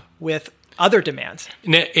keeping up with other demands.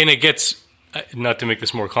 And it gets. Not to make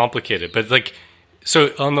this more complicated, but like, so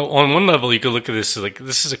on one level, you could look at this as like,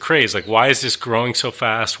 this is a craze. Like, why is this growing so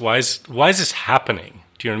fast? Why is this happening?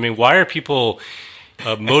 Do you know what I mean? Why are people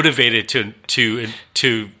motivated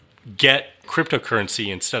to get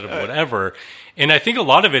cryptocurrency instead of whatever? And I think a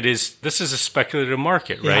lot of it is this is a speculative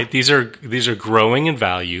market, right? Yeah. These are growing in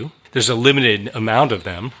value. There's a limited amount of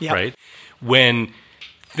them, right? When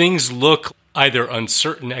things look either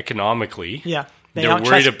uncertain economically, They don't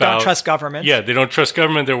trust government. Yeah, they don't trust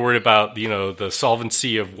government. They're worried about the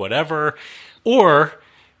solvency of whatever, or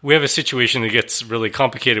we have a situation that gets really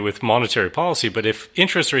complicated with monetary policy, but if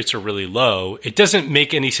interest rates are really low, it doesn't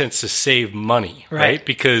make any sense to save money, right?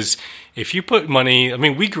 Because if you put money, I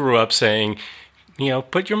mean, we grew up saying,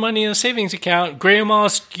 put your money in a savings account.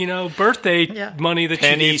 Grandma's, birthday money that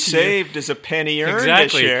penny you gave saved is a penny earned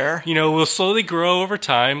exactly. this year. Will slowly grow over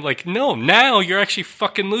time. Like, no, now you're actually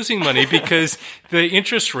fucking losing money because the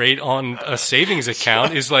interest rate on a savings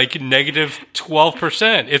account is like negative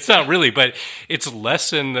 12%. It's not really, but it's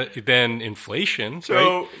less than inflation.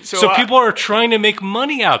 Right? So people are trying to make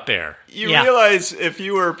money out there. You realize if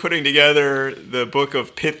you were putting together the book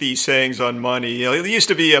of pithy sayings on money, it used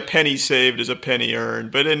to be a penny saved is a penny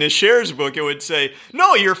earned, but in his shares book it would say,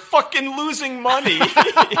 no, you're fucking losing money.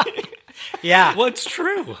 Yeah. Well, it's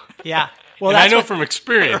true. Yeah. Well, and I know from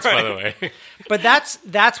experience, by the way. But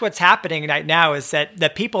that's what's happening right now is that the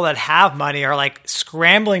people that have money are like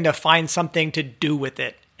scrambling to find something to do with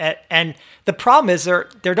it. And the problem is there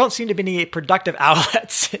don't seem to be any productive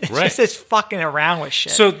outlets. It's just this fucking around with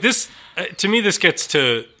shit. So this, to me, this gets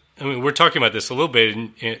to. I mean, we're talking about this a little bit. And,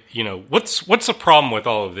 what's the problem with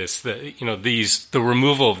all of this? The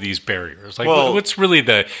removal of these barriers. Like, what's really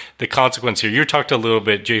the consequence here? You talked a little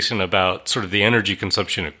bit, Jason, about sort of the energy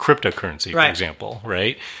consumption of cryptocurrency, for example,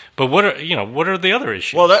 right? But what are the other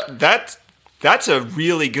issues? Well, that's a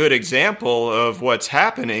really good example of what's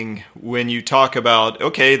happening when you talk about,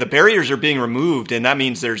 okay, the barriers are being removed, and that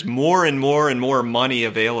means there's more and more and more money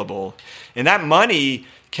available. And that money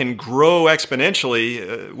can grow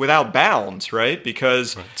exponentially without bounds, right?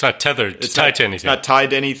 Because it's not tethered, it's tied to anything. It's not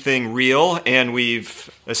tied to anything real, and we've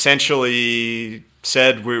essentially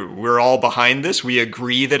said we're all behind this. We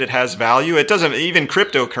agree that it has value. It doesn't, even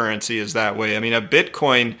cryptocurrency is that way. I mean, a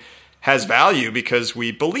Bitcoin has value because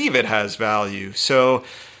we believe it has value. So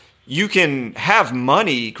you can have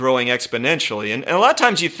money growing exponentially. And a lot of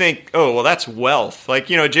times you think, oh, well, that's wealth. Like,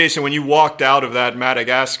 Jason, when you walked out of that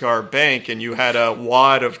Madagascar bank and you had a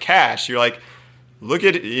wad of cash, you're like, look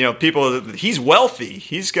at, people, he's wealthy.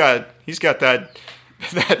 He's got that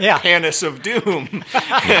panis of doom.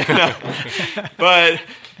 But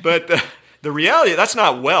the reality, that's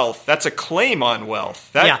not wealth. That's a claim on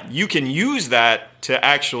wealth. You can use that to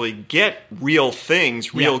actually get real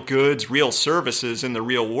things, real goods, real services in the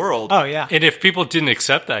real world. Oh, yeah. And if people didn't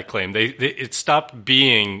accept that claim, it stopped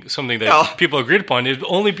being something that people agreed upon. It'd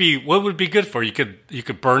only be what would be good for. You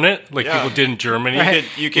could burn it like people did in Germany. Right.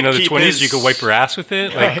 You could the 20s, you could wipe your ass with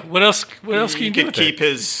it. Like, what else can you do with it? You could keep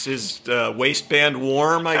his waistband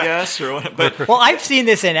warm, I guess. But well, I've seen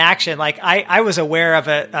this in action. Like, I was aware of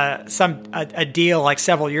a deal like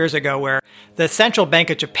several years ago where the Central Bank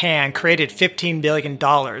of Japan created $15 billion.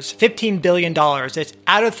 $15 billion. It's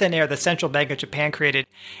out of thin air. The Central Bank of Japan created,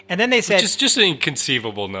 and then they said, which is just an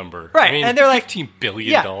inconceivable number, right? I mean, and they're like $15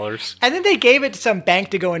 billion. And then they gave it to some bank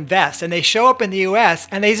to go invest, and they show up in the U.S.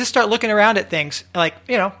 and they just start looking around at things like,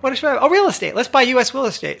 what is real estate? Let's buy U.S. real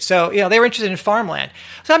estate. So they were interested in farmland.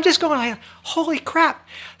 So I'm just going like, holy crap!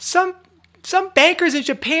 Some bankers in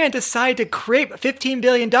Japan decide to create $15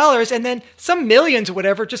 billion, and then some millions or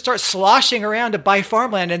whatever just start sloshing around to buy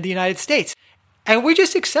farmland in the United States. And we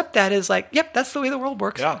just accept that as like, yep, that's the way the world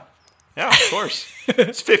works. Yeah, of course.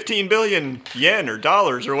 It's 15 billion yen or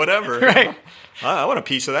dollars or whatever. Right. I want a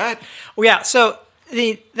piece of that. Well, yeah, so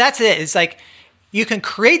that's it. It's like you can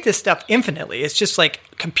create this stuff infinitely. It's just like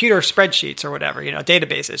computer spreadsheets or whatever,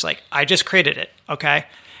 databases. Like, I just created it, okay?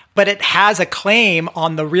 But it has a claim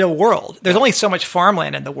on the real world. There's only so much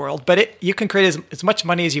farmland in the world, but you can create as much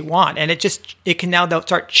money as you want. And it can now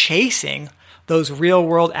start chasing those real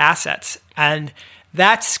world assets. And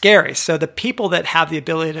that's scary. So the people that have the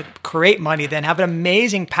ability to create money then have an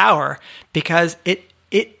amazing power because it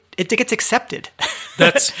gets accepted.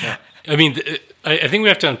 That's, I mean, I think we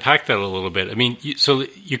have to unpack that a little bit. I mean, so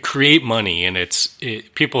you create money, and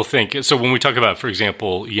people think. So when we talk about, for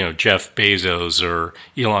example, Jeff Bezos or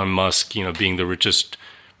Elon Musk, being the richest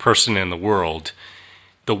person in the world,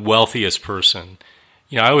 the wealthiest person,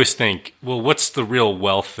 I always think, well, what's the real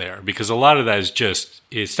wealth there? Because a lot of that is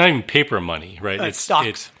it's not even paper money, right? It's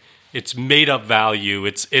stocks. It's made up value.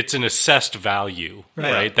 It's an assessed value,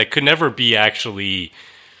 right? That could never be actually.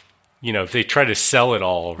 If they try to sell it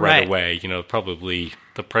all right away, probably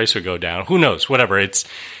the price would go down. Who knows? Whatever. It's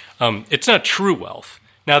not true wealth.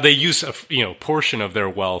 Now they use a portion of their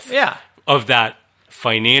wealth, of that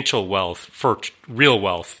financial wealth for real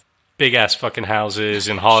wealth. Big ass fucking houses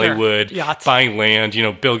in Hollywood, Yachts. Buying land.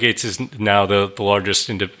 Bill Gates is now the largest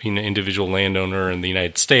individual landowner in the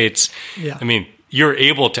United States. Yeah. I mean, you're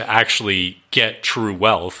able to actually get true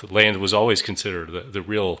wealth. Land was always considered the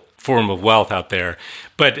real form of wealth out there,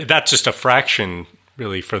 but that's just a fraction,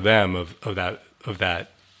 really, for them of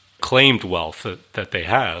that claimed wealth that they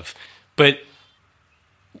have. But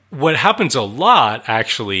what happens a lot,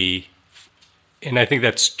 actually, and I think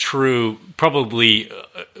that's true probably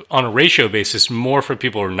on a ratio basis more for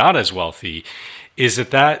people who are not as wealthy, is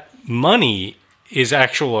that money is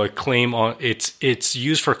actually a claim on it's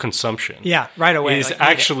used for consumption. Yeah, right away.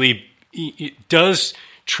 It does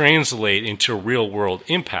translate into real world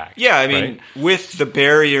impact. Yeah, I mean, right? With the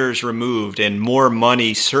barriers removed and more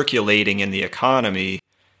money circulating in the economy,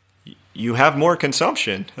 you have more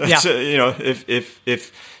consumption. That's,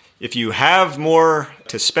 if you have more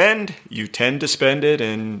to spend, you tend to spend it,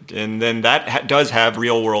 and then that does have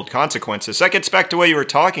real world consequences. That gets back to what you were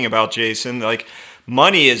talking about, Jason. Like,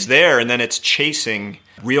 money is there, and then it's chasing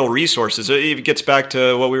real resources. It gets back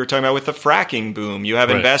to what we were talking about with the fracking boom. You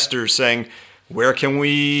have investors saying, where can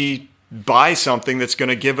we buy something that's going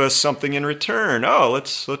to give us something in return? Oh,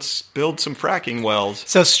 let's build some fracking wells.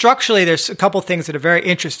 So structurally, there's a couple things that are very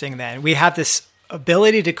interesting then. We have this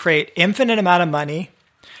ability to create infinite amount of money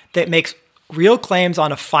that makes real claims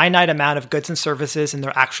on a finite amount of goods and services in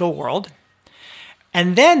the actual world.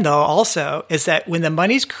 And then, though, also is that when the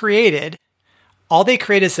money's created, all they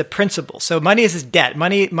create is the principal. So money is debt.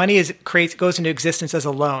 Money goes into existence as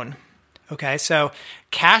a loan. Okay, so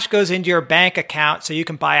cash goes into your bank account so you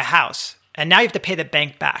can buy a house. And now you have to pay the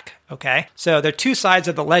bank back. Okay, so there are two sides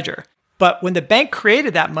of the ledger. But when the bank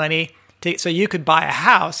created that money so you could buy a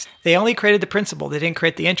house, they only created the principal. They didn't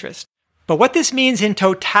create the interest. But what this means in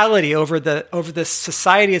totality over the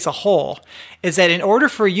society as a whole is that in order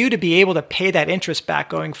for you to be able to pay that interest back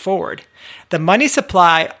going forward, the money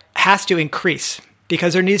supply has to increase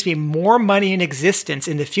because there needs to be more money in existence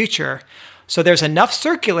in the future. So there's enough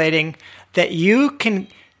circulating that you can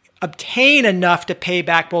obtain enough to pay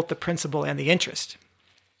back both the principal and the interest.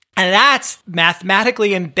 And that's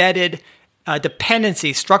mathematically embedded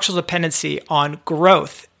dependency, structural dependency on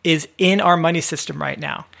growth is in our money system right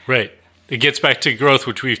now. Right. It gets back to growth,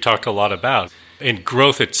 which we've talked a lot about. And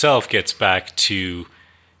growth itself gets back to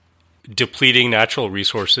depleting natural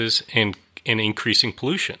resources and increasing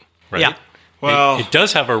pollution, right? Yeah. Well, it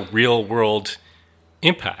does have a real world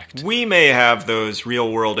impact. We may have those real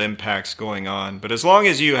world impacts going on, but as long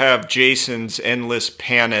as you have Jason's endless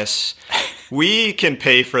panis, we can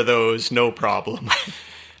pay for those, no problem.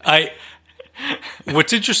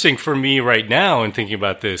 What's interesting for me right now in thinking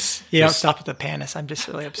about this... You don't stop at the panis. I'm just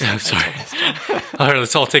really upset. I'm sorry. All right,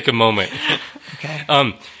 let's all take a moment. Okay.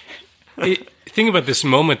 Think about this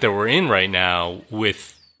moment that we're in right now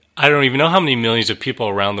with, I don't even know how many millions of people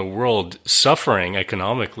around the world suffering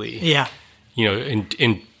economically. Yeah. You know,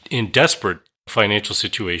 in desperate financial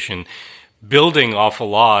situation, building off a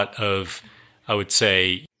lot of, I would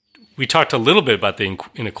say, we talked a little bit about the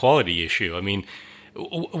inequality issue. I mean,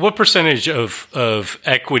 what percentage of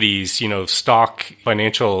equities, stock,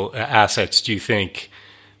 financial assets do you think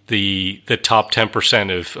the top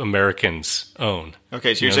 10% of Americans own?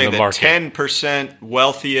 Okay, so you're saying the 10%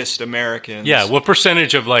 wealthiest Americans. Yeah, what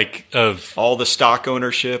percentage of all the stock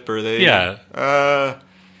ownership are they? Yeah.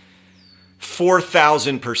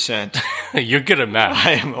 4,000%. You're good at math.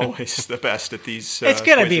 I am always the best at these. It's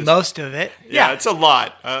going to be most of it. Yeah, it's a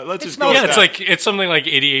lot. Let's just go. Yeah, it's something like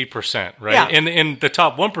 88%, right? Yeah. And the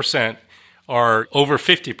top 1% are over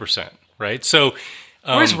 50%, right? So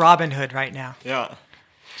where's Robin Hood right now? Yeah.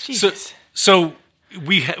 Jesus. So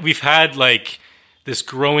we've had like this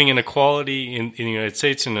growing inequality in the United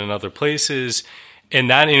States and in other places. And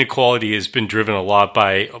that inequality has been driven a lot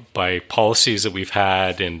by policies that we've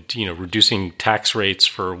had and, reducing tax rates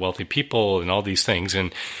for wealthy people and all these things.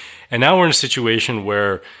 And now we're in a situation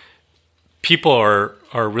where people are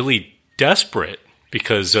really desperate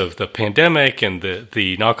because of the pandemic and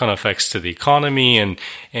the knock-on effects to the economy.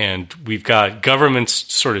 And we've got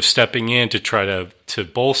governments sort of stepping in to try to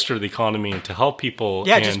bolster the economy and to help people.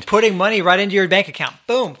 Yeah, just putting money right into your bank account.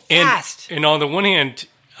 Boom, fast. And on the one hand,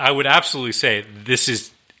 I would absolutely say this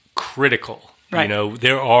is critical. Right.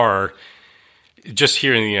 There are, just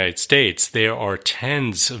here in the United States, there are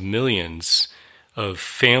tens of millions of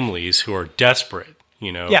families who are desperate,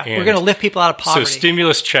 Yeah, we're going to lift people out of poverty. So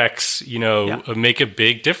stimulus checks, make a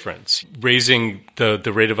big difference. Raising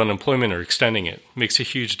the rate of unemployment or extending it makes a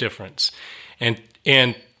huge difference. And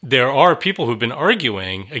there are people who've been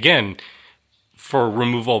arguing, again, for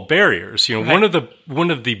removal of barriers. Right.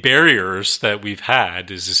 One of the barriers that we've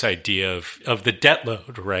had is this idea of the debt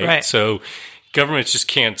load, right? So governments just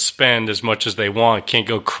can't spend as much as they want, can't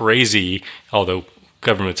go crazy, although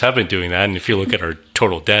governments have been doing that. And if you look at our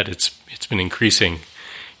total debt, it's been increasing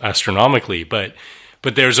astronomically. But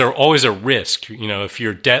there's always a risk. If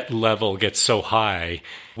your debt level gets so high,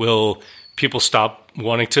 will people stop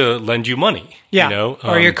wanting to lend you money. Yeah, You know?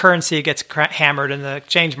 or your currency gets hammered in the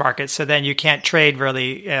exchange market, so then you can't trade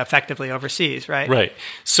really effectively overseas, right? Right.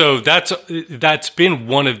 So that's been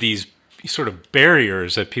one of these sort of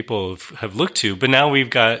barriers that people have looked to. But now we've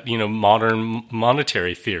got, modern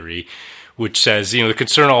monetary theory, which says, the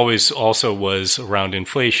concern always also was around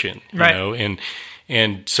inflation, Right.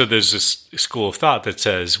 And so there's this school of thought that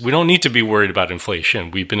says we don't need to be worried about inflation.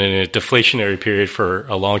 We've been in a deflationary period for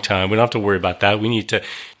a long time. We don't have to worry about that. We need to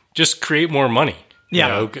just create more money.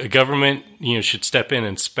 Yeah. Government, should step in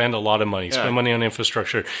and spend a lot of money, spend money on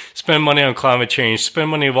infrastructure, spend money on climate change, spend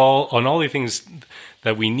money on all the things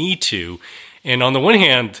that we need to. And on the one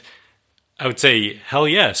hand, I would say, hell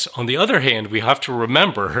yes. On the other hand, we have to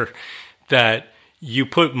remember that you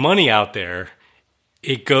put money out there,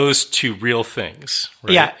 it goes to real things.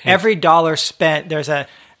 Right? Yeah, every dollar spent. There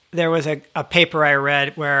was a paper I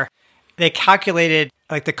read where they calculated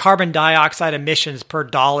like the carbon dioxide emissions per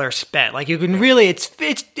dollar spent. Like you can really,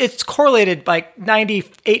 it's correlated like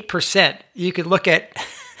 98%. You could look at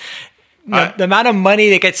the amount of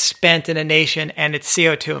money that gets spent in a nation and its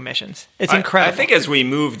CO2 emissions. It's incredible. I think as we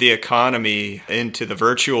move the economy into the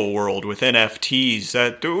virtual world with NFTs,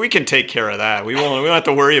 that we can take care of that. We don't have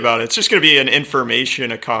to worry about it. It's just going to be an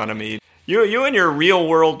information economy. You and your real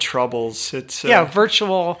world troubles. It's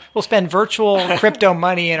virtual. We'll spend virtual crypto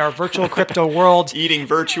money in our virtual crypto world. Eating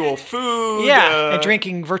virtual food. Yeah, and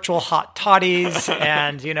drinking virtual hot toddies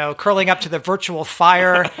and, curling up to the virtual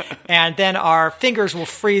fire. And then our fingers will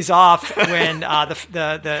freeze off when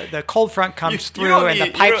the cold front comes through and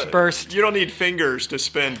the pipes burst. You don't need fingers to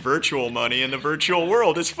spend virtual money in the virtual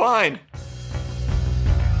world. It's fine.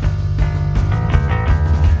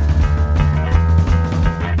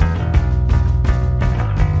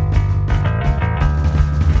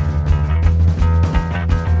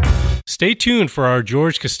 Stay tuned for our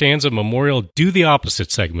George Costanza Memorial Do the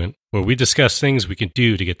Opposite segment, where we discuss things we can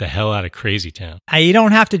do to get the hell out of Crazy Town. You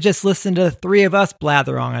don't have to just listen to the three of us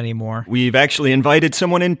blather on anymore. We've actually invited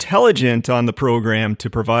someone intelligent on the program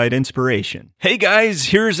to provide inspiration. Hey guys,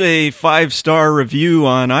 here's a 5-star review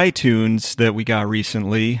on iTunes that we got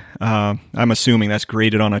recently. I'm assuming that's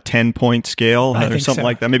graded on a 10-point scale or something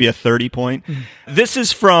like that, maybe a 30-point. Mm-hmm. This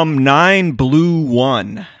is from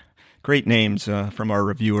 9Blue1. Great names from our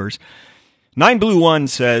reviewers. 9Blue1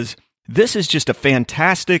 says, "This is just a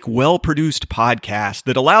fantastic, well-produced podcast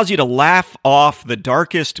that allows you to laugh off the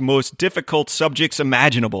darkest, most difficult subjects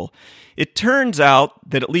imaginable. It turns out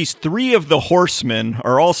that at least 3 of the horsemen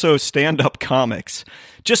are also stand-up comics.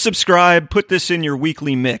 Just subscribe, put this in your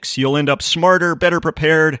weekly mix. You'll end up smarter, better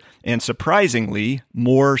prepared, and surprisingly,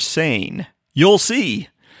 more sane. You'll see."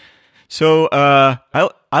 So,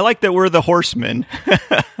 I like that we're the horsemen.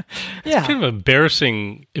 Yeah, it's kind of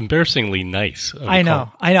embarrassingly nice. I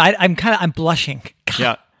know. I'm blushing.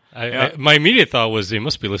 God. Yeah. My immediate thought was they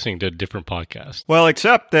must be listening to a different podcast. Well,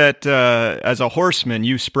 except that as a horseman,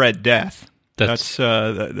 you spread death. That's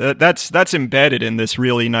embedded in this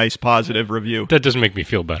really nice positive review. That doesn't make me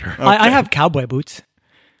feel better. Okay. I have cowboy boots.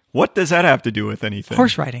 What does that have to do with anything?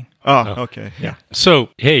 Horse riding. Oh, okay. Yeah. So,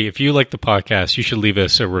 hey, if you like the podcast, you should leave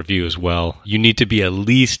us a review as well. You need to be at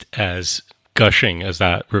least as gushing as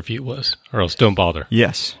that review was, or else don't bother.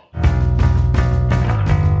 Yes.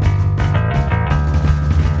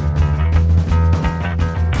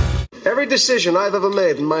 Every decision I've ever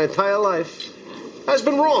made in my entire life has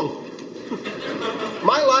been wrong.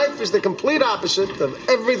 My life is the complete opposite of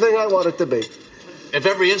everything I want it to be. If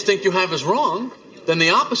every instinct you have is wrong, then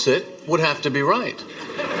the opposite would have to be right.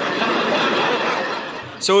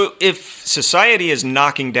 So if society is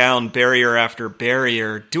knocking down barrier after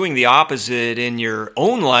barrier, doing the opposite in your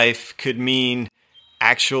own life could mean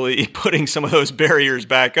actually putting some of those barriers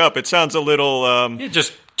back up. It sounds a little...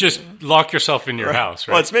 Just lock yourself in your house,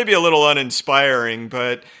 right? Well, it's maybe a little uninspiring,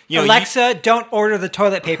 but... Alexa, don't order the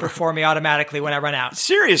toilet paper for me automatically when I run out.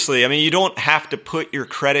 Seriously, I mean, you don't have to put your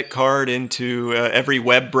credit card into every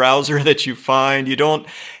web browser that you find. You don't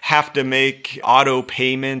have to make auto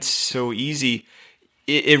payments so easy.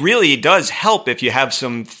 It really does help if you have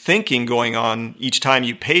some thinking going on each time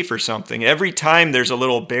you pay for something. Every time there's a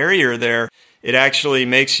little barrier there, it actually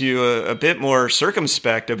makes you a bit more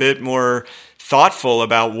circumspect, a bit more thoughtful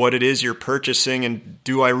about what it is you're purchasing and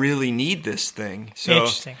do I really need this thing? So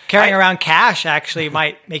interesting. Carrying around cash actually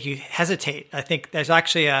might make you hesitate. I think there's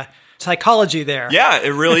actually a psychology there. Yeah,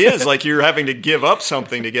 it really is. Like you're having to give up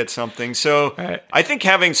something to get something. So right. I think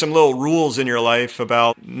having some little rules in your life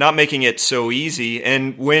about not making it so easy.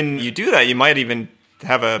 And when you do that, you might even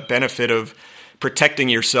have a benefit of protecting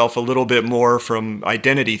yourself a little bit more from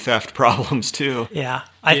identity theft problems too. Yeah.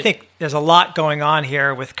 I think There's a lot going on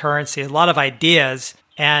here with currency, a lot of ideas.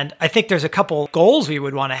 And I think there's a couple goals we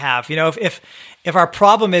would want to have. You know, if our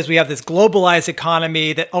problem is we have this globalized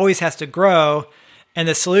economy that always has to grow, and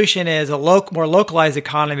the solution is a more localized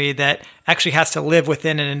economy that actually has to live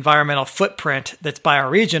within an environmental footprint that's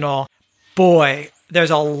bioregional, boy, there's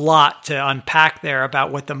a lot to unpack there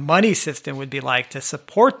about what the money system would be like to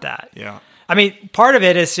support that. Yeah. I mean, part of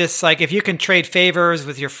it is just like if you can trade favors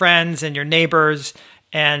with your friends and your neighbors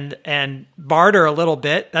and barter a little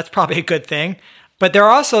bit, that's probably a good thing. But there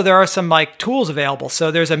are some like tools available.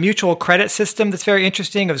 So there's a mutual credit system that's very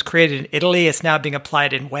interesting. It was created in Italy. It's now being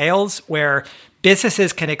applied in Wales, where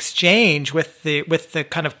businesses can exchange with the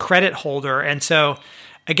kind of credit holder. And so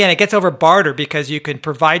again, it gets over barter because you can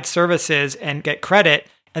provide services and get credit,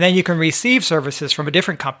 and then you can receive services from a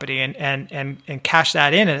different company and cash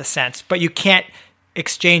that in a sense, but you can't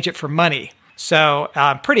exchange it for money. So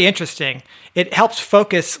pretty interesting. It helps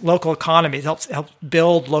focus local economies, helps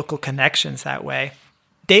build local connections that way.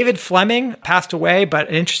 David Fleming passed away, but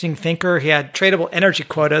an interesting thinker. He had tradable energy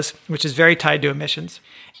quotas, which is very tied to emissions.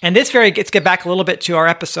 And let's get back a little bit to our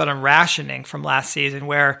episode on rationing from last season,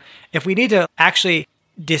 where if we need to actually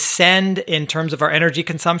descend in terms of our energy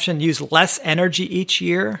consumption, use less energy each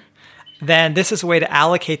year, then this is a way to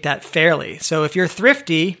allocate that fairly. So if you're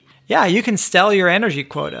thrifty, yeah, you can sell your energy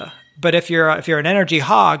quota. But if you're an energy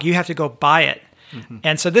hog, you have to go buy it. Mm-hmm.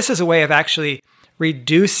 And so this is a way of actually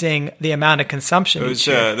reducing the amount of consumption.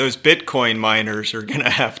 Those Bitcoin miners are gonna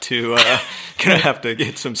have to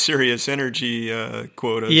get some serious energy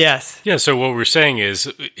quotas. Yes. Yeah. So what we're saying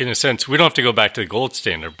is, in a sense, we don't have to go back to the gold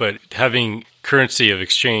standard, but having currency of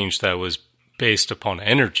exchange that was based upon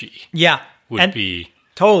energy, would be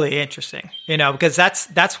totally interesting. You know, because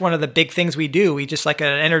that's one of the big things we do. We just like an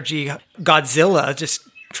energy Godzilla just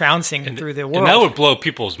trouncing through the world. And that would blow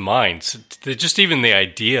people's minds. Just even the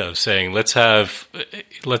idea of saying, let's have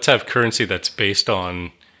currency that's based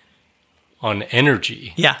on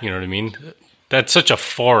energy. Yeah. You know what I mean? That's such a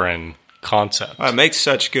foreign concept. It makes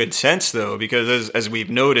such good sense, though, because as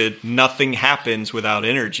we've noted, nothing happens without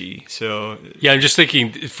energy. So yeah, I'm just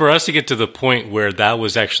thinking for us to get to the point where that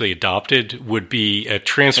was actually adopted would be a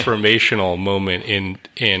transformational moment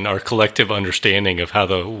in our collective understanding of how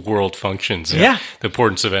the world functions and the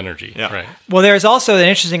importance of energy. Yeah. Right. Well, there's also an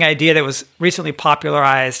interesting idea that was recently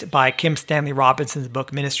popularized by Kim Stanley Robinson's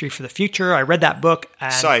book, Ministry for the Future. I read that book.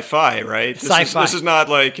 And sci-fi, right? This is not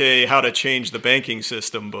like a how to change the banking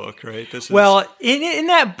system book, right? Well, in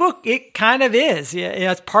that book, it kind of is.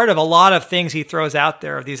 It's part of a lot of things he throws out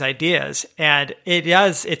there of these ideas. And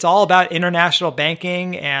it's all about international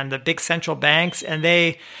banking and the big central banks. And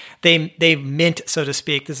they mint, so to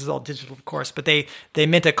speak, this is all digital, of course, but they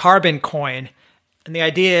mint a carbon coin. And the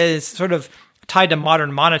idea is sort of tied to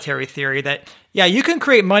modern monetary theory that, yeah, you can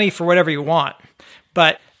create money for whatever you want.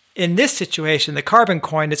 But in this situation, the carbon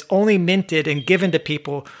coin is only minted and given to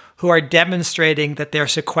people who are demonstrating that they're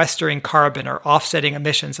sequestering carbon or offsetting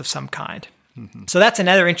emissions of some kind. Mm-hmm. So that's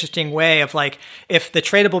another interesting way of like, if the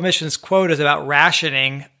tradable emissions quota is about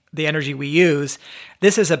rationing the energy we use,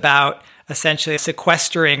 this is about essentially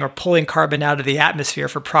sequestering or pulling carbon out of the atmosphere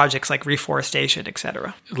for projects like reforestation, et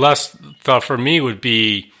cetera. Last thought for me would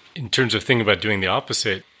be, in terms of thinking about doing the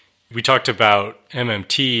opposite, we talked about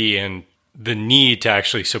MMT and the need to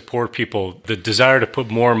actually support people, the desire to put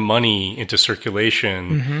more money into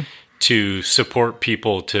circulation to support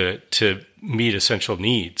people to meet essential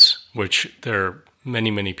needs, which there are many,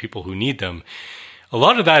 many people who need them. A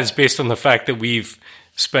lot of that is based on the fact that we've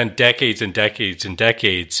spent decades and decades and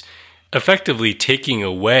decades effectively taking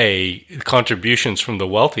away contributions from the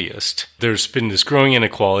wealthiest. There's been this growing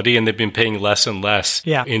inequality, and they've been paying less and less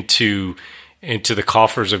into the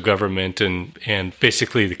coffers of government and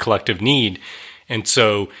basically the collective need. And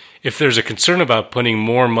so if there's a concern about putting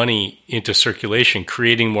more money into circulation,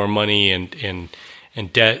 creating more money and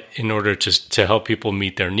debt in order to help people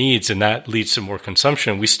meet their needs, and that leads to more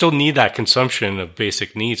consumption, we still need that consumption of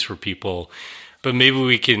basic needs for people. But maybe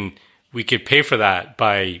we could pay for that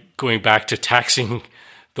by going back to taxing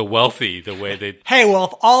the wealthy the way they... Hey, well,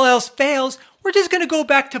 if all else fails, we're just going to go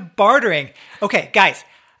back to bartering. Okay, guys,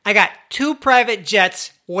 I got 2 private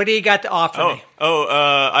jets. What do you got to offer me?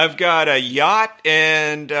 I've got a yacht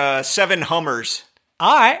and 7 Hummers.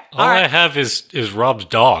 All right. All I have is Rob's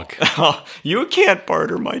dog. You can't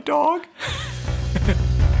barter my dog.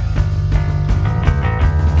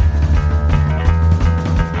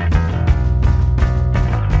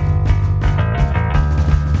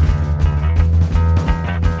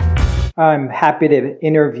 I'm happy to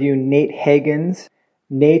interview Nate Hagens.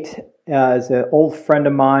 Nate is an old friend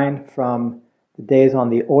of mine from the days on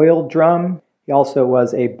the Oil Drum. He also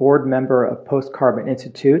was a board member of Post Carbon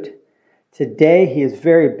Institute. Today, he is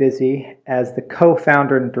very busy as the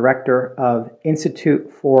co-founder and director of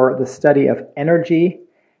Institute for the Study of Energy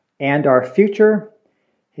and Our Future.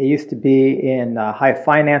 He used to be in high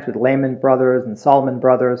finance with Lehman Brothers and Salomon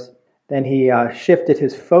Brothers. Then he shifted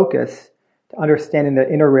his focus to understanding the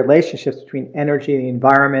interrelationships between energy and the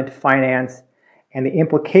environment, finance, and the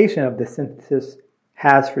implication of the synthesis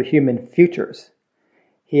has for human futures.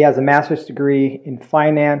 He has a master's degree in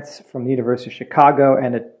finance from the University of Chicago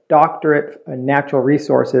and a doctorate in natural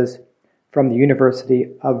resources from the University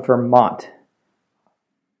of Vermont.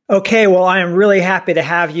 Okay, well, I am really happy to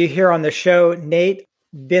have you here on the show, Nate.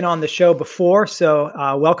 Been on the show before, so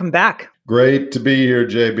welcome back. Great to be here,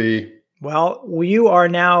 JB. Well, you are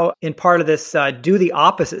now in part of this Do the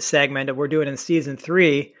Opposite segment that we're doing in season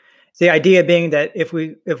 3. The idea being that if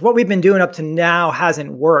what we've been doing up to now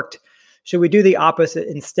hasn't worked, should we do the opposite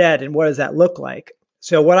instead? And what does that look like?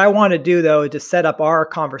 So what I want to do, though, to set up our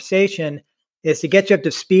conversation is to get you up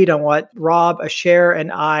to speed on what Rob Asher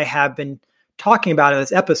and I have been talking about in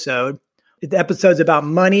this episode. The episode's about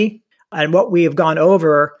money, and what we have gone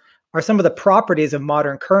over are some of the properties of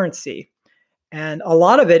modern currency. And a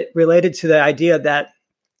lot of it related to the idea that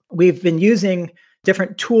we've been using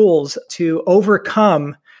different tools to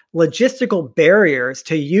overcome logistical barriers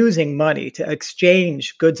to using money to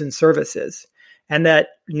exchange goods and services. And that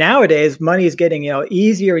nowadays money is getting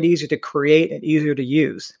easier and easier to create and easier to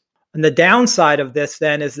use. And the downside of this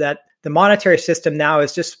then is that the monetary system now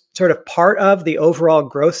is just sort of part of the overall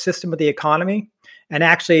growth system of the economy. And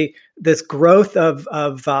actually, this growth of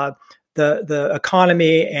the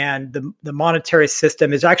economy and the monetary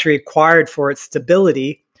system is actually required for its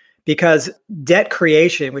stability, because debt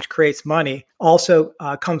creation, which creates money, also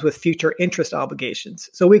comes with future interest obligations.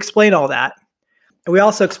 So we explain all that. And we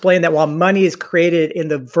also explain that while money is created in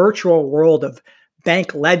the virtual world of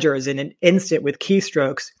bank ledgers in an instant with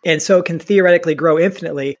keystrokes, and so can theoretically grow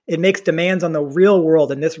infinitely, it makes demands on the real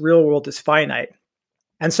world, and this real world is finite.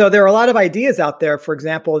 And so there are a lot of ideas out there, for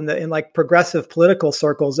example, in like progressive political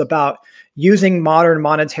circles, about using modern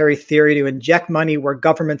monetary theory to inject money where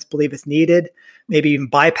governments believe it's needed, maybe even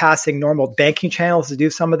bypassing normal banking channels to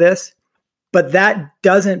do some of this. But that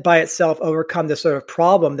doesn't by itself overcome the sort of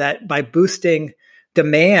problem that by boosting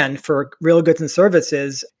demand for real goods and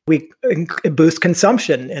services, we boost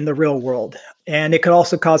consumption in the real world. And it could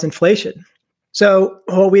also cause inflation. So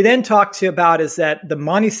what we then talked about is that the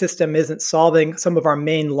money system isn't solving some of our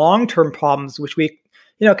main long-term problems, which we,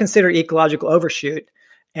 consider ecological overshoot.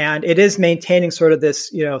 And it is maintaining sort of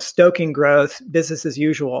this, stoking growth, business as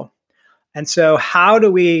usual. And so how do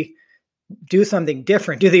we do something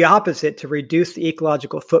different, do the opposite to reduce the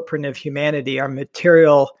ecological footprint of humanity, our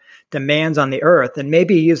material demands on the earth, and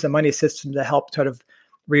maybe use the money system to help sort of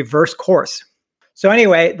reverse course? So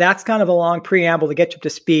anyway, that's kind of a long preamble to get you up to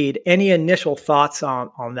speed. Any initial thoughts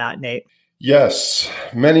on that, Nate? Yes,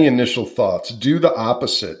 many initial thoughts. Do the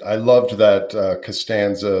opposite. I loved that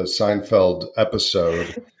Costanza Seinfeld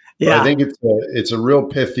episode. Yeah. I think it's a real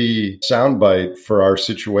pithy soundbite for our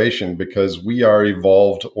situation, because we are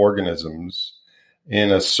evolved organisms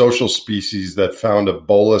in a social species that found a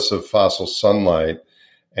bolus of fossil sunlight.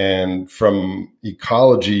 And from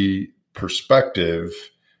ecology perspective,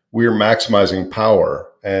 we're maximizing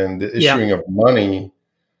power, and the issuing of money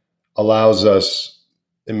allows us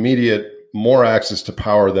more access to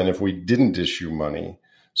power than if we didn't issue money.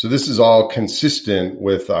 So this is all consistent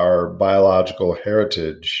with our biological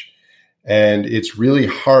heritage. And it's really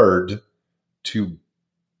hard to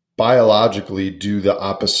biologically do the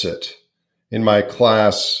opposite. In my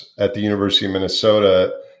class at the University of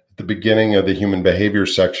Minnesota, at the beginning of the human behavior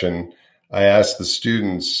section, I asked the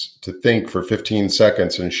students to think for 15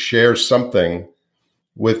 seconds and share something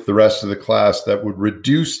with the rest of the class that would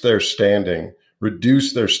reduce their standing,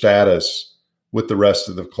 reduce their status with the rest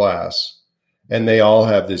of the class. And they all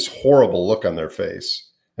have this horrible look on their face.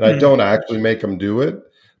 And I don't actually make them do it,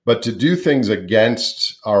 but to do things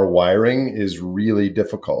against our wiring is really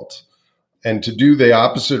difficult. And to do the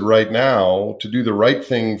opposite right now, to do the right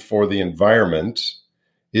thing for the environment,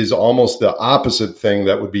 is almost the opposite thing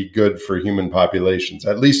that would be good for human populations,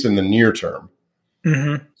 at least in the near term.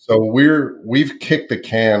 Mm-hmm. So we've kicked the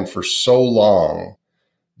can for so long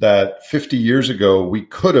that 50 years ago, we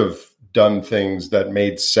could have done things that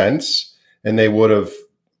made sense and they would have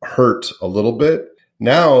hurt a little bit.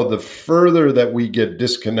 Now, the further that we get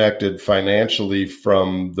disconnected financially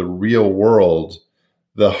from the real world,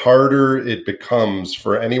 the harder it becomes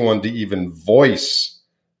for anyone to even voice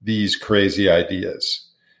these crazy ideas.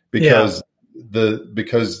 Because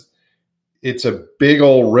it's a big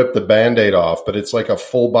old rip the Band-Aid off, but it's like a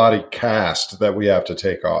full body cast that we have to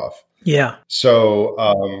take off. Yeah. So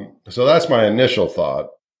so that's my initial thought.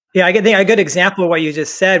 Yeah, I think a good example of what you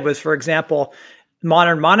just said was, for example,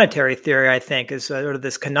 modern monetary theory, I think, is sort of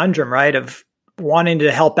this conundrum, right, of wanting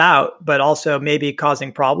to help out, but also maybe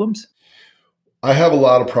causing problems. I have a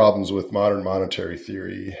lot of problems with modern monetary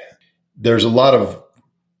theory. There's a lot of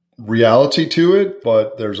reality to it,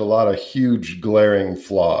 but there's a lot of huge glaring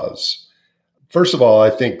flaws. First of all, I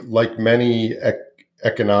think like many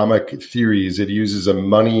economic theories, it uses a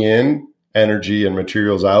money in, energy and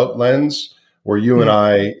materials out lens, where you and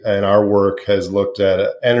I and our work has looked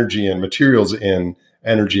at energy and materials in,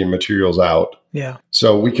 energy and materials out. Yeah.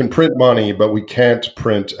 So we can print money, but we can't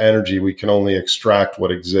print energy. We can only extract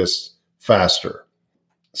what exists faster.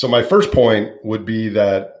 So my first point would be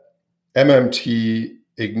that MMT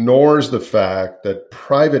ignores the fact that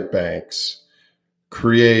private banks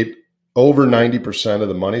create over 90% of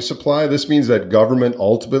the money supply. This means that government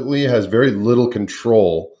ultimately has very little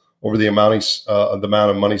control over the amount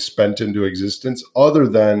of money spent into existence other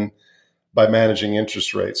than by managing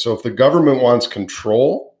interest rates. So if the government wants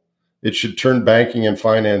control, it should turn banking and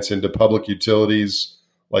finance into public utilities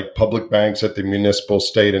like public banks at the municipal,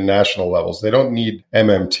 state, and national levels. They don't need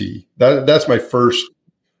MMT. That's my first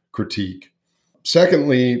critique.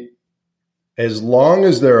 Secondly, as long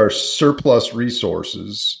as there are surplus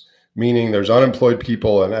resources, meaning there's unemployed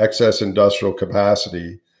people and excess industrial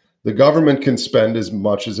capacity, the government can spend as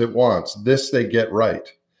much as it wants. This they get right.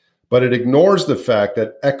 But it ignores the fact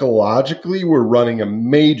that ecologically we're running a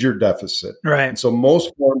major deficit. Right. And so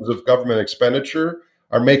most forms of government expenditure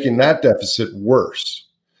are making that deficit worse.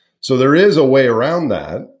 So there is a way around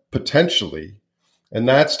that, potentially, and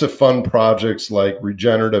that's to fund projects like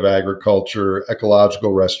regenerative agriculture,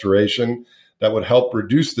 ecological restoration, that would help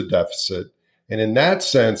reduce the deficit. And in that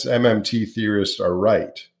sense, MMT theorists are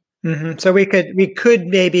right. Mm-hmm. So we could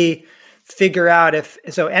maybe figure out if,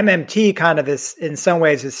 so MMT kind of is in some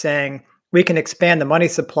ways is saying we can expand the money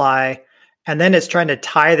supply, and then it's trying to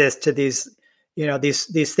tie this to these, you know,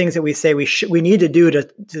 these things that we say we need to do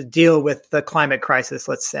to deal with the climate crisis,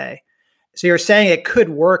 let's say. So you're saying it could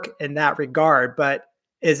work in that regard, but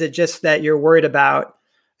is it just that you're worried about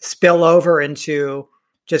spillover into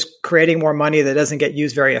just creating more money that doesn't get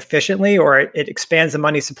used very efficiently, or it expands the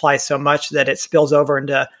money supply so much that it spills over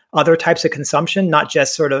into other types of consumption, not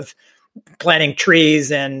just sort of planting trees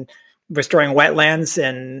and restoring wetlands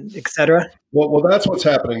and et cetera? Well, that's what's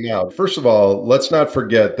happening now. First of all, let's not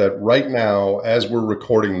forget that right now, as we're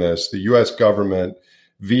recording this, the U.S. government,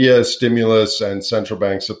 via stimulus and central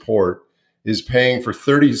bank support, is paying for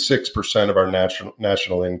 36% of our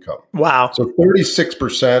national income. Wow. So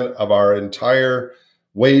 36% of our entire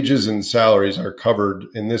wages and salaries are covered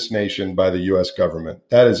in this nation by the U.S. government.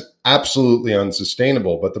 That is absolutely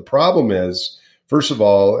unsustainable. But the problem is, first of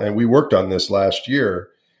all, and we worked on this last year,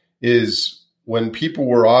 is when people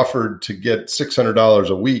were offered to get $600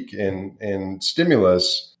 a week in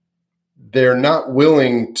stimulus, they're not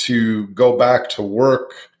willing to go back to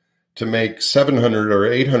work to make $700 or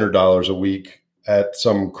 $800 a week at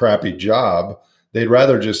some crappy job. They'd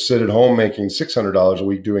rather just sit at home making $600 a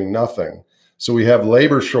week doing nothing. So we have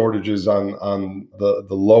labor shortages on the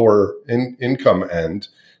lower income end,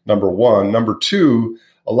 number one. Number two,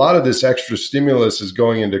 a lot of this extra stimulus is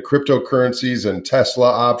going into cryptocurrencies and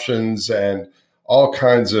Tesla options and all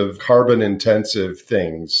kinds of carbon intensive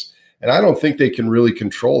things. And I don't think they can really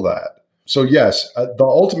control that. So yes, the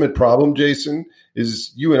ultimate problem, Jason,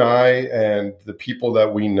 is you and I and the people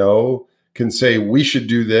that we know can say we should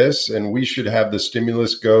do this and we should have the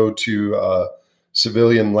stimulus go to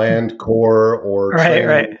civilian land corps or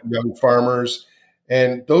right. young farmers.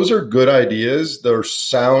 And those are good ideas. They're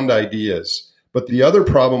sound ideas. But the other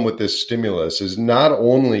problem with this stimulus is not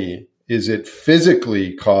only is it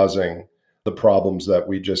physically causing the problems that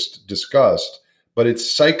we just discussed, but it's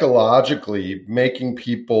psychologically making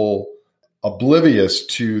people oblivious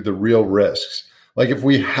to the real risks. Like if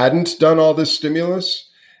we hadn't done all this stimulus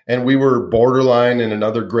and we were borderline in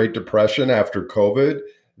another Great Depression after COVID,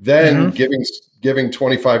 then giving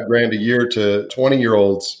 25 grand a year to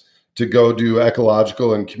 20-year-olds to go do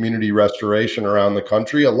ecological and community restoration around the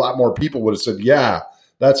country, a lot more people would have said, yeah,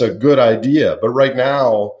 that's a good idea. But right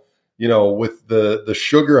now, you know, with the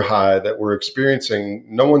sugar high that we're experiencing,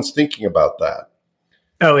 no one's thinking about that.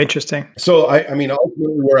 Oh, interesting. So, I mean,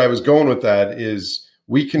 ultimately where I was going with that is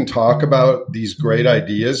we can talk about these great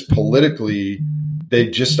ideas politically. They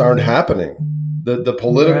just aren't happening. The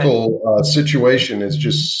political situation is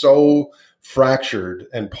just so fractured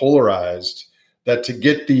and polarized that to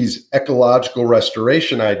get these ecological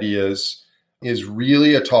restoration ideas is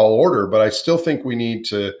really a tall order, but I still think we need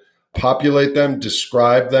to populate them,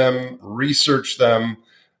 describe them, research them,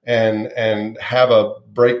 and have a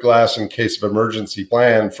break glass in case of emergency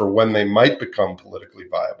plan for when they might become politically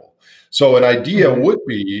viable. So an idea would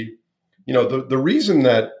be, the reason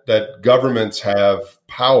that governments have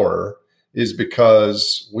power is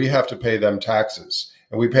because we have to pay them taxes,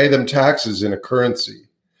 and we pay them taxes in a currency.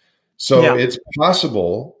 So it's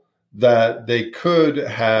possible that they could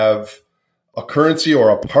have a currency or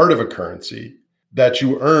a part of a currency that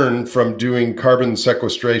you earn from doing carbon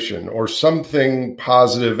sequestration or something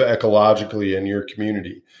positive ecologically in your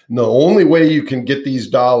community. And the only way you can get these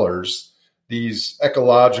dollars, these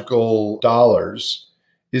ecological dollars,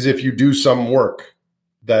 is if you do some work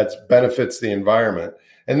that benefits the environment.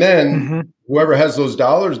 And then whoever has those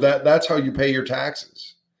dollars, that's how you pay your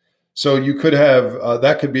taxes. So you could have,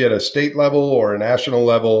 that could be at a state level or a national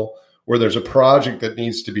level, where there's a project that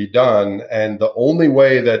needs to be done. And the only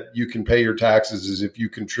way that you can pay your taxes is if you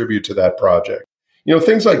contribute to that project.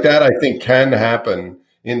 Things like that, I think, can happen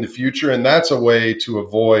in the future. And that's a way to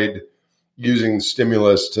avoid using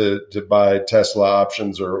stimulus to buy Tesla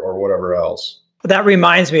options or whatever else. That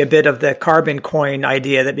reminds me a bit of the carbon coin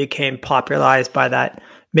idea that became popularized by that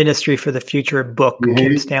Ministry for the Future book,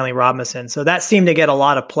 Kim Stanley Robinson. So that seemed to get a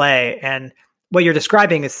lot of play. And what you're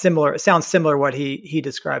describing is similar. It sounds similar to what he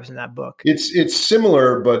describes in that book. It's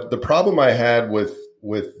similar, but the problem I had with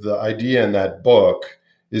the idea in that book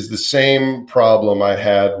is the same problem I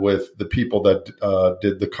had with the people that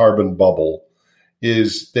did the carbon bubble.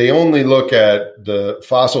 Is they only look at the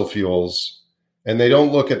fossil fuels and they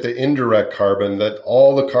don't look at the indirect carbon, that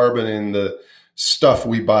all the carbon in the stuff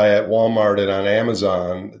we buy at Walmart and on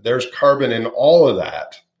Amazon, there's carbon in all of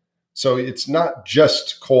that. So it's not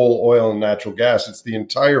just coal, oil, and natural gas. It's the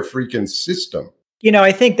entire freaking system.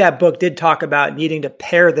 I think that book did talk about needing to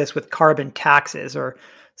pair this with carbon taxes or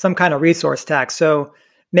some kind of resource tax. So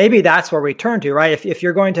maybe that's where we turn to, right? If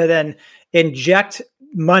you're going to then inject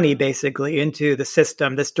money basically into the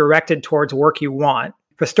system that's directed towards work you want,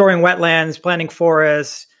 restoring wetlands, planting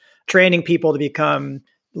forests, training people to become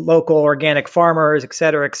local organic farmers, et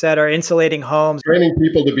cetera, insulating homes. Training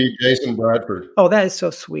people to be Jason Bradford. Oh, that is so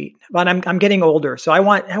sweet. But I'm getting older, so I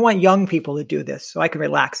want young people to do this so I can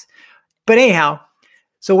relax. But anyhow,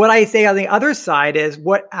 so what I say on the other side is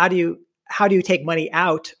how do you take money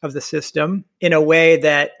out of the system in a way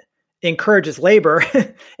that encourages labor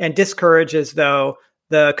and discourages, though,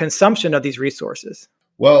 the consumption of these resources?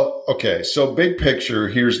 Well, okay. So big picture,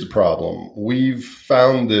 here's the problem. We've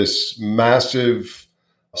found this massive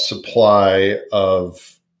supply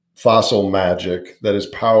of fossil magic that has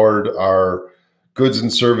powered our goods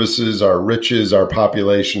and services, our riches, our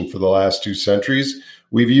population for the last 2 centuries.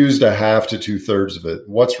 We've used a half to 2/3 of it.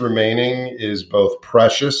 What's remaining is both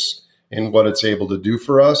precious in what it's able to do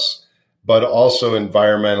for us, but also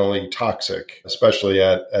environmentally toxic, especially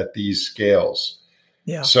at these scales.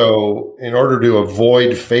 Yeah. So in order to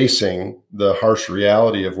avoid facing the harsh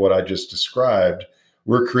reality of what I just described,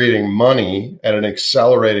 we're creating money at an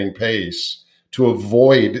accelerating pace to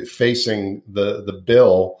avoid facing the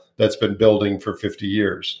bill that's been building for 50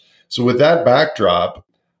 years. So with that backdrop,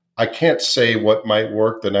 I can't say what might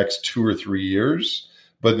work the next 2 or 3 years,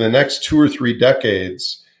 but in the next 2 or 3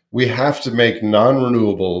 decades, we have to make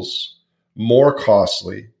non-renewables more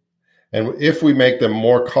costly. And if we make them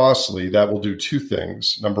more costly, that will do 2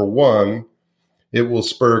 things. Number 1, it will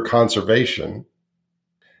spur conservation.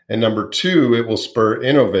 And number 2, it will spur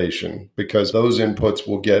innovation because those inputs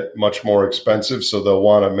will get much more expensive. So they'll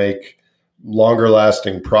want to make longer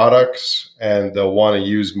lasting products and they'll want to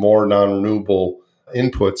use more non-renewable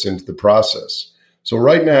inputs into the process. So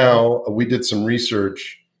right now, we did some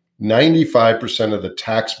research. 95% of the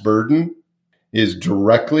tax burden is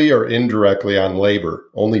directly or indirectly on labor.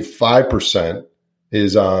 Only 5%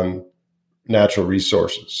 is on natural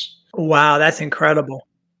resources. Wow, that's incredible.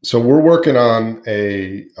 So we're working on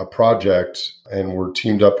a project and we're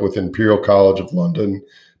teamed up with Imperial College of London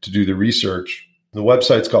to do the research. The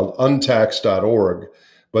website's called untax.org,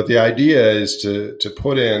 but the idea is to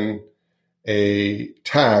put in a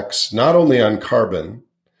tax not only on carbon,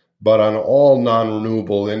 but on all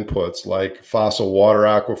non-renewable inputs like fossil water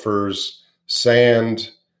aquifers, sand,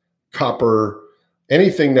 copper,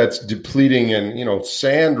 anything that's depleting. And,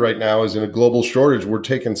 sand right now is in a global shortage. We're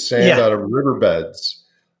taking sand out of riverbeds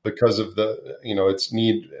because of the, its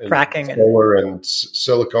need fracking, solar and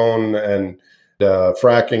silicone and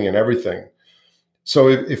fracking and everything. So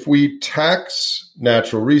if we tax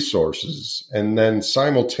natural resources and then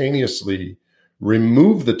simultaneously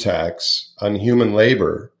remove the tax on human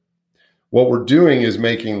labor, what we're doing is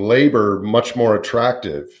making labor much more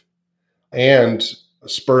attractive and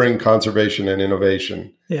spurring conservation and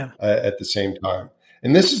innovation at the same time.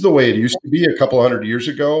 And this is the way it used to be a couple hundred years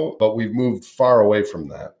ago, but we've moved far away from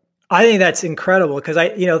that. I think that's incredible because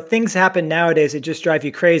things happen nowadays that just drive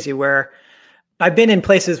you crazy, where I've been in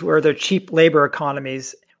places where they're cheap labor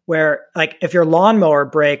economies where, like, if your lawnmower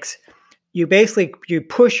breaks, you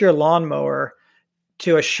push your lawnmower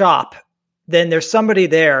to a shop, then there's somebody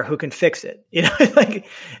there who can fix it,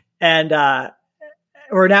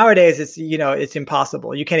 or nowadays it's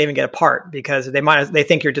impossible. You can't even get a part because they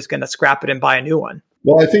think you're just going to scrap it and buy a new one.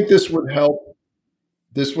 Well, I think this would help.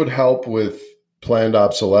 This would help with planned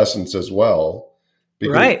obsolescence as well.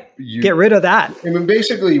 Right. Get rid of that. I mean,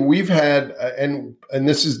 basically we've had, and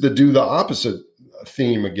this is the opposite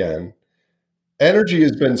theme again. Energy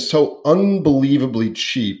has been so unbelievably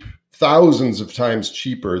cheap, thousands of times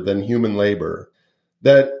cheaper than human labor,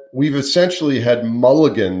 that we've essentially had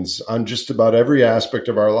mulligans on just about every aspect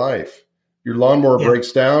of our life. Your lawnmower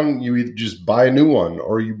breaks down, you either just buy a new one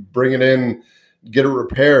or you bring it in, get it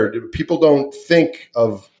repaired. People don't think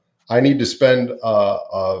of, I need to spend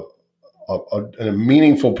a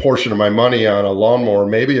meaningful portion of my money on a lawnmower.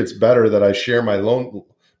 Maybe it's better that I share my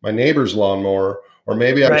neighbor's lawnmower, or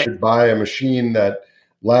maybe I should buy a machine that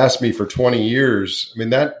lasts me for 20 years. I mean,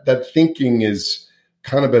 that thinking is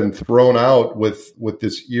kind of been thrown out with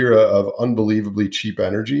this era of unbelievably cheap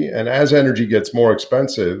energy. And as energy gets more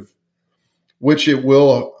expensive, which it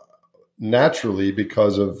will naturally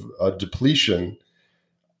because of depletion,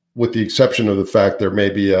 with the exception of the fact there may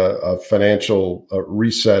be a financial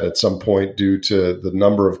reset at some point due to the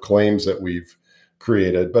number of claims that we've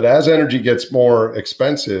created. But as energy gets more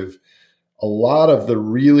expensive, a lot of the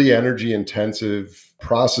really energy intensive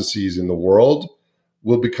processes in the world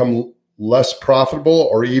will become less profitable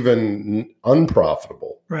or even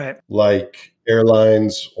unprofitable. Right. Like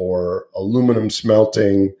airlines or aluminum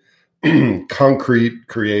smelting, concrete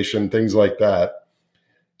creation, things like that.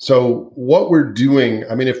 So what we're doing,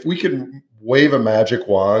 I mean, if we could wave a magic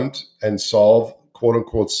wand and quote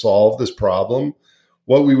unquote, solve this problem,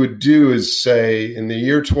 what we would do is say in the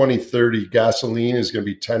year 2030, gasoline is going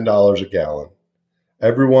to be $10 a gallon.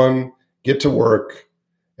 Everyone get to work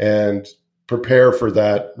and prepare for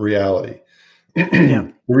that reality.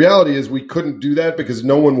 The reality is we couldn't do that because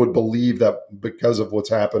no one would believe that, because of what's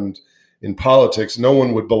happened in politics, no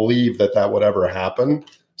one would believe that would ever happen.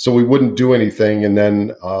 So we wouldn't do anything. And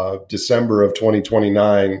then December of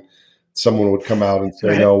 2029, someone would come out and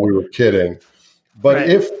say, no, we were kidding. But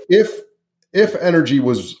if energy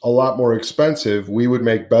was a lot more expensive, we would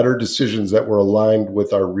make better decisions that were aligned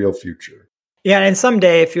with our real future. Yeah. And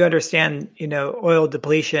someday, if you understand, oil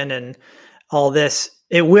depletion and all this,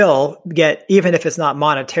 it will get, even if it's not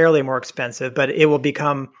monetarily more expensive, but it will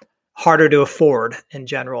become harder to afford in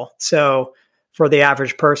general. So for the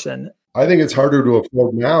average person, I think it's harder to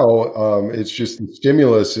afford now. It's just the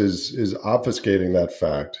stimulus is obfuscating that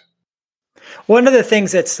fact. One of the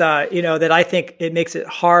things that's, that I think it makes it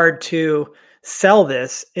hard to sell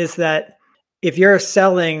this is that if you're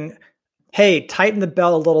selling, hey, tighten the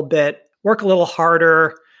belt a little bit, work a little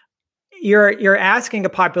harder, you're asking a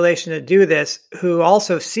population to do this who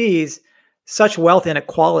also sees such wealth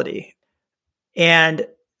inequality. And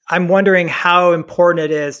I'm wondering how important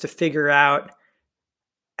it is to figure out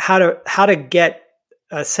how to get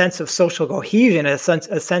a sense of social cohesion, a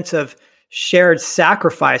sense of shared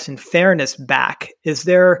sacrifice and fairness back.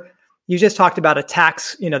 You just talked about a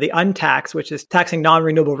tax, the untax, which is taxing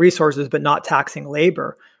non-renewable resources, but not taxing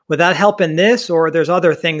labor. Would that help in this, or there's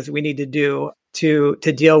other things we need to do to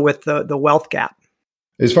deal with the wealth gap?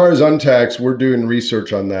 As far as untaxed, we're doing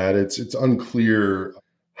research on that. It's unclear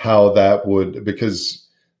how that would, because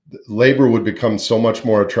labor would become so much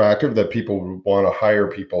more attractive that people would want to hire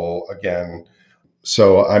people again.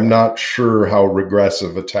 So I'm not sure how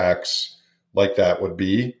regressive a tax like that would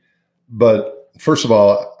be. But first of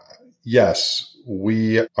all, yes,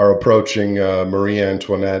 we are approaching a Marie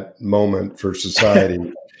Antoinette moment for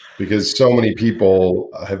society because so many people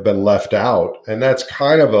have been left out. And that's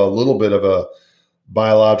kind of a little bit of a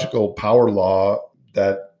biological power law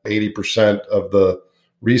that 80% of the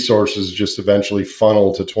resources just eventually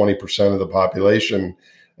funnel to 20% of the population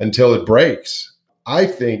until it breaks. I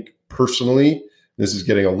think personally, this is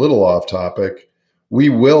getting a little off topic, we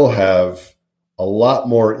will have a lot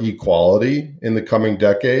more equality in the coming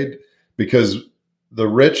decade because the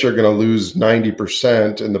rich are going to lose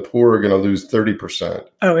 90% and the poor are going to lose 30%.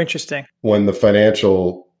 Oh, interesting. When the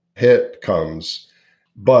financial hit comes.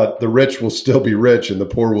 But the rich will still be rich and the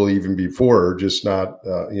poor will even be poorer, just not,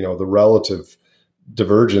 the relative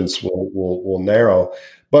divergence will narrow.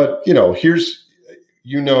 But,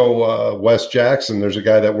 Wes Jackson. There's a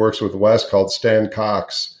guy that works with Wes called Stan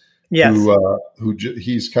Cox. Yes.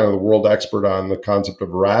 He's kind of the world expert on the concept of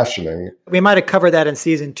rationing. We might have covered that in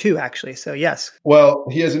season 2, actually. So yes. Well,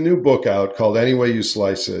 he has a new book out called Any Way You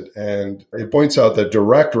Slice It. And it points out that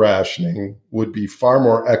direct rationing would be far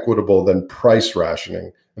more equitable than price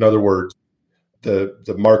rationing. In other words,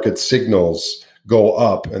 the market signals go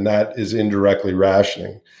up, and that is indirectly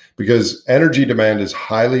rationing. Because energy demand is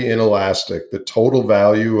highly inelastic. The total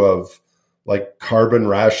value of like carbon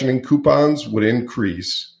rationing coupons would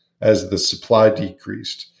increase as the supply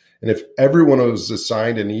decreased. And if everyone was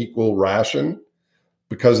assigned an equal ration,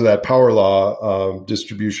 because of that power law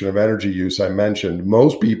distribution of energy use I mentioned,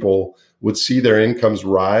 most people would see their incomes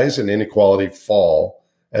rise and inequality fall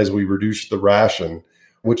as we reduce the ration,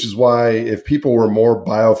 which is why if people were more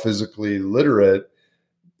biophysically literate,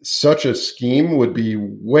 such a scheme would be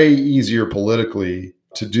way easier politically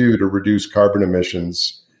to do to reduce carbon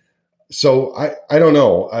emissions. So I don't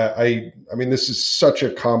know. I mean, this is such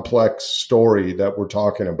a complex story that we're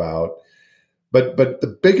talking about. But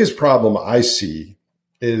the biggest problem I see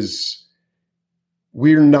is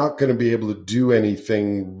we're not going to be able to do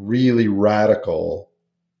anything really radical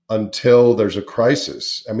until there's a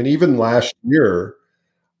crisis. I mean, even last year,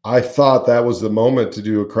 I thought that was the moment to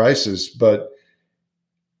do a crisis,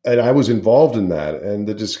 and I was involved in that. And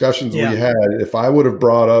the discussions we had, if I would have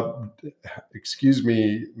brought up, excuse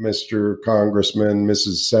me, Mr. Congressman,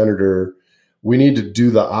 Mrs. Senator, we need to do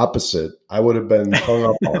the opposite, I would have been hung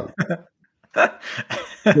up on.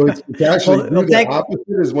 So it's actually the opposite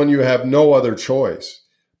is when you have no other choice.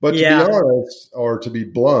 But to be honest, or to be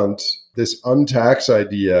blunt, this untax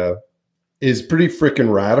idea is pretty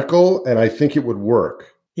freaking radical, and I think it would work.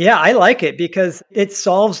 Yeah, I like it because it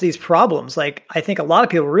solves these problems. Like, I think a lot of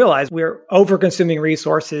people realize we're over-consuming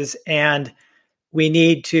resources and we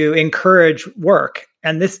need to encourage work.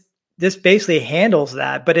 And this basically handles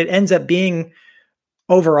that, but it ends up being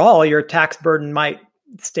overall your tax burden might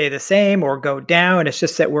stay the same or go down. It's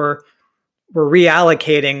just that we're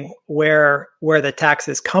reallocating where the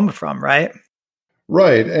taxes come from, right?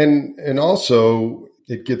 Right. And also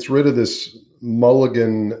it gets rid of this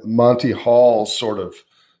Mulligan Monty Hall sort of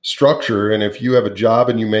structure. And if you have a job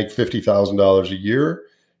and you make $50,000 a year,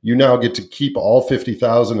 you now get to keep all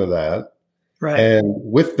 50,000 of that. Right. And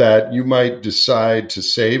with that, you might decide to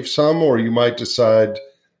save some, or you might decide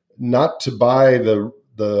not to buy the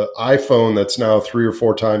iPhone that's now 3 or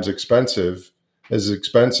 4 times expensive.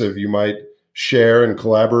 You might share and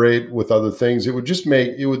collaborate with other things. It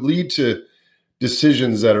would lead to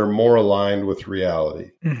decisions that are more aligned with reality.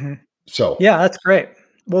 Mm-hmm. So yeah, that's great.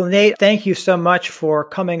 Well, Nate, thank you so much for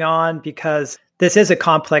coming on, because this is a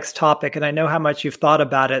complex topic and I know how much you've thought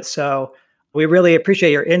about it. So we really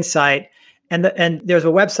appreciate your insight. And there's a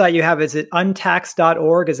website you have. Is it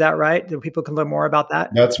untax.org? Is that right? That people can learn more about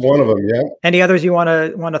that? That's one of them, yeah. Any others you want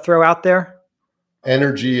to throw out there?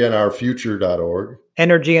 Energyandourfuture.org.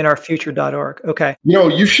 Energyandourfuture.org. Okay.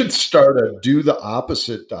 You should start a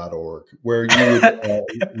dotheopposite.org where you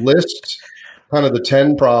would list kind of the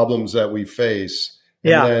 10 problems that we face.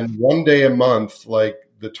 And then one day a month, like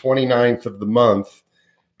the 29th of the month,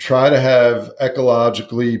 try to have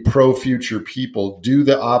ecologically pro-future people do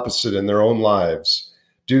the opposite in their own lives.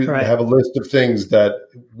 Have a list of things that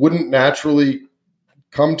wouldn't naturally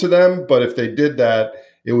come to them, but if they did that,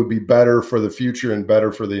 it would be better for the future and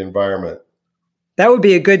better for the environment. That would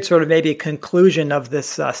be a good sort of maybe conclusion of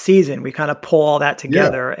this season. We kind of pull all that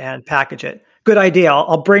together and package it. Good idea.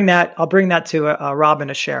 I'll bring that to Robin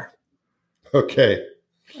to share. Okay.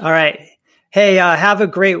 All right. Hey, have a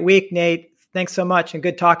great week, Nate. Thanks so much and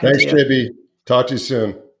good talking to you. Thanks, JB. Talk to you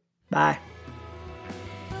soon. Bye.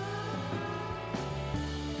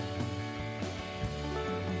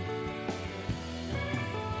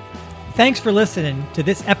 Thanks for listening to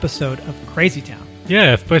this episode of Crazy Town.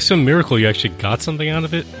 Yeah, if by some miracle you actually got something out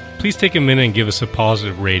of it, please take a minute and give us a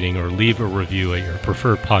positive rating or leave a review at your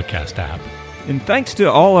preferred podcast app. And thanks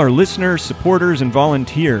to all our listeners, supporters, and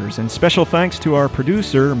volunteers. And special thanks to our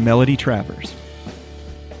producer, Melody Travers.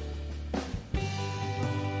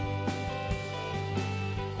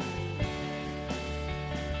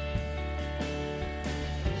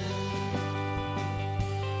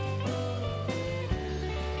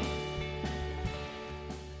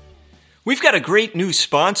 We've got a great new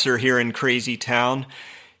sponsor here in Crazy Town.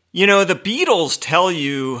 The Beatles tell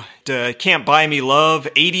you Can't Buy Me Love,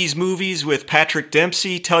 80s movies with Patrick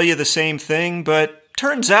Dempsey tell you the same thing, but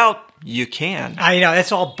turns out you can. I know,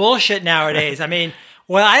 it's all bullshit nowadays. I mean,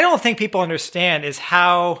 what I don't think people understand is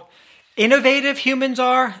how innovative humans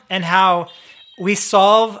are and how we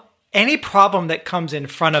solve any problem that comes in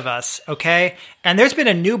front of us, okay? And there's been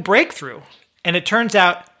a new breakthrough, and it turns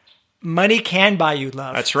out money can buy you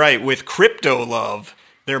love. That's right. With crypto love,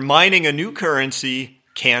 they're mining a new currency,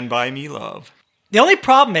 can buy me love. The only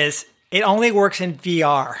problem is it only works in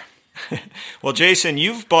VR. Well, Jason,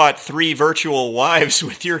 you've bought 3 virtual wives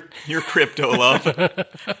with your crypto love.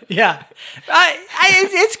 Yeah.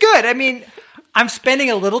 It's good. I mean, I'm spending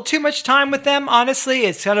a little too much time with them, honestly.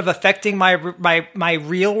 It's kind of affecting my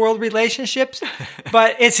real world relationships,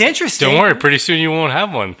 but it's interesting. Don't worry, pretty soon you won't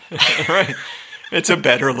have one. Right. It's a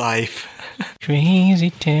better life. Crazy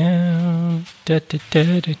town, da da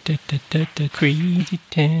da da da da da, crazy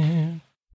town.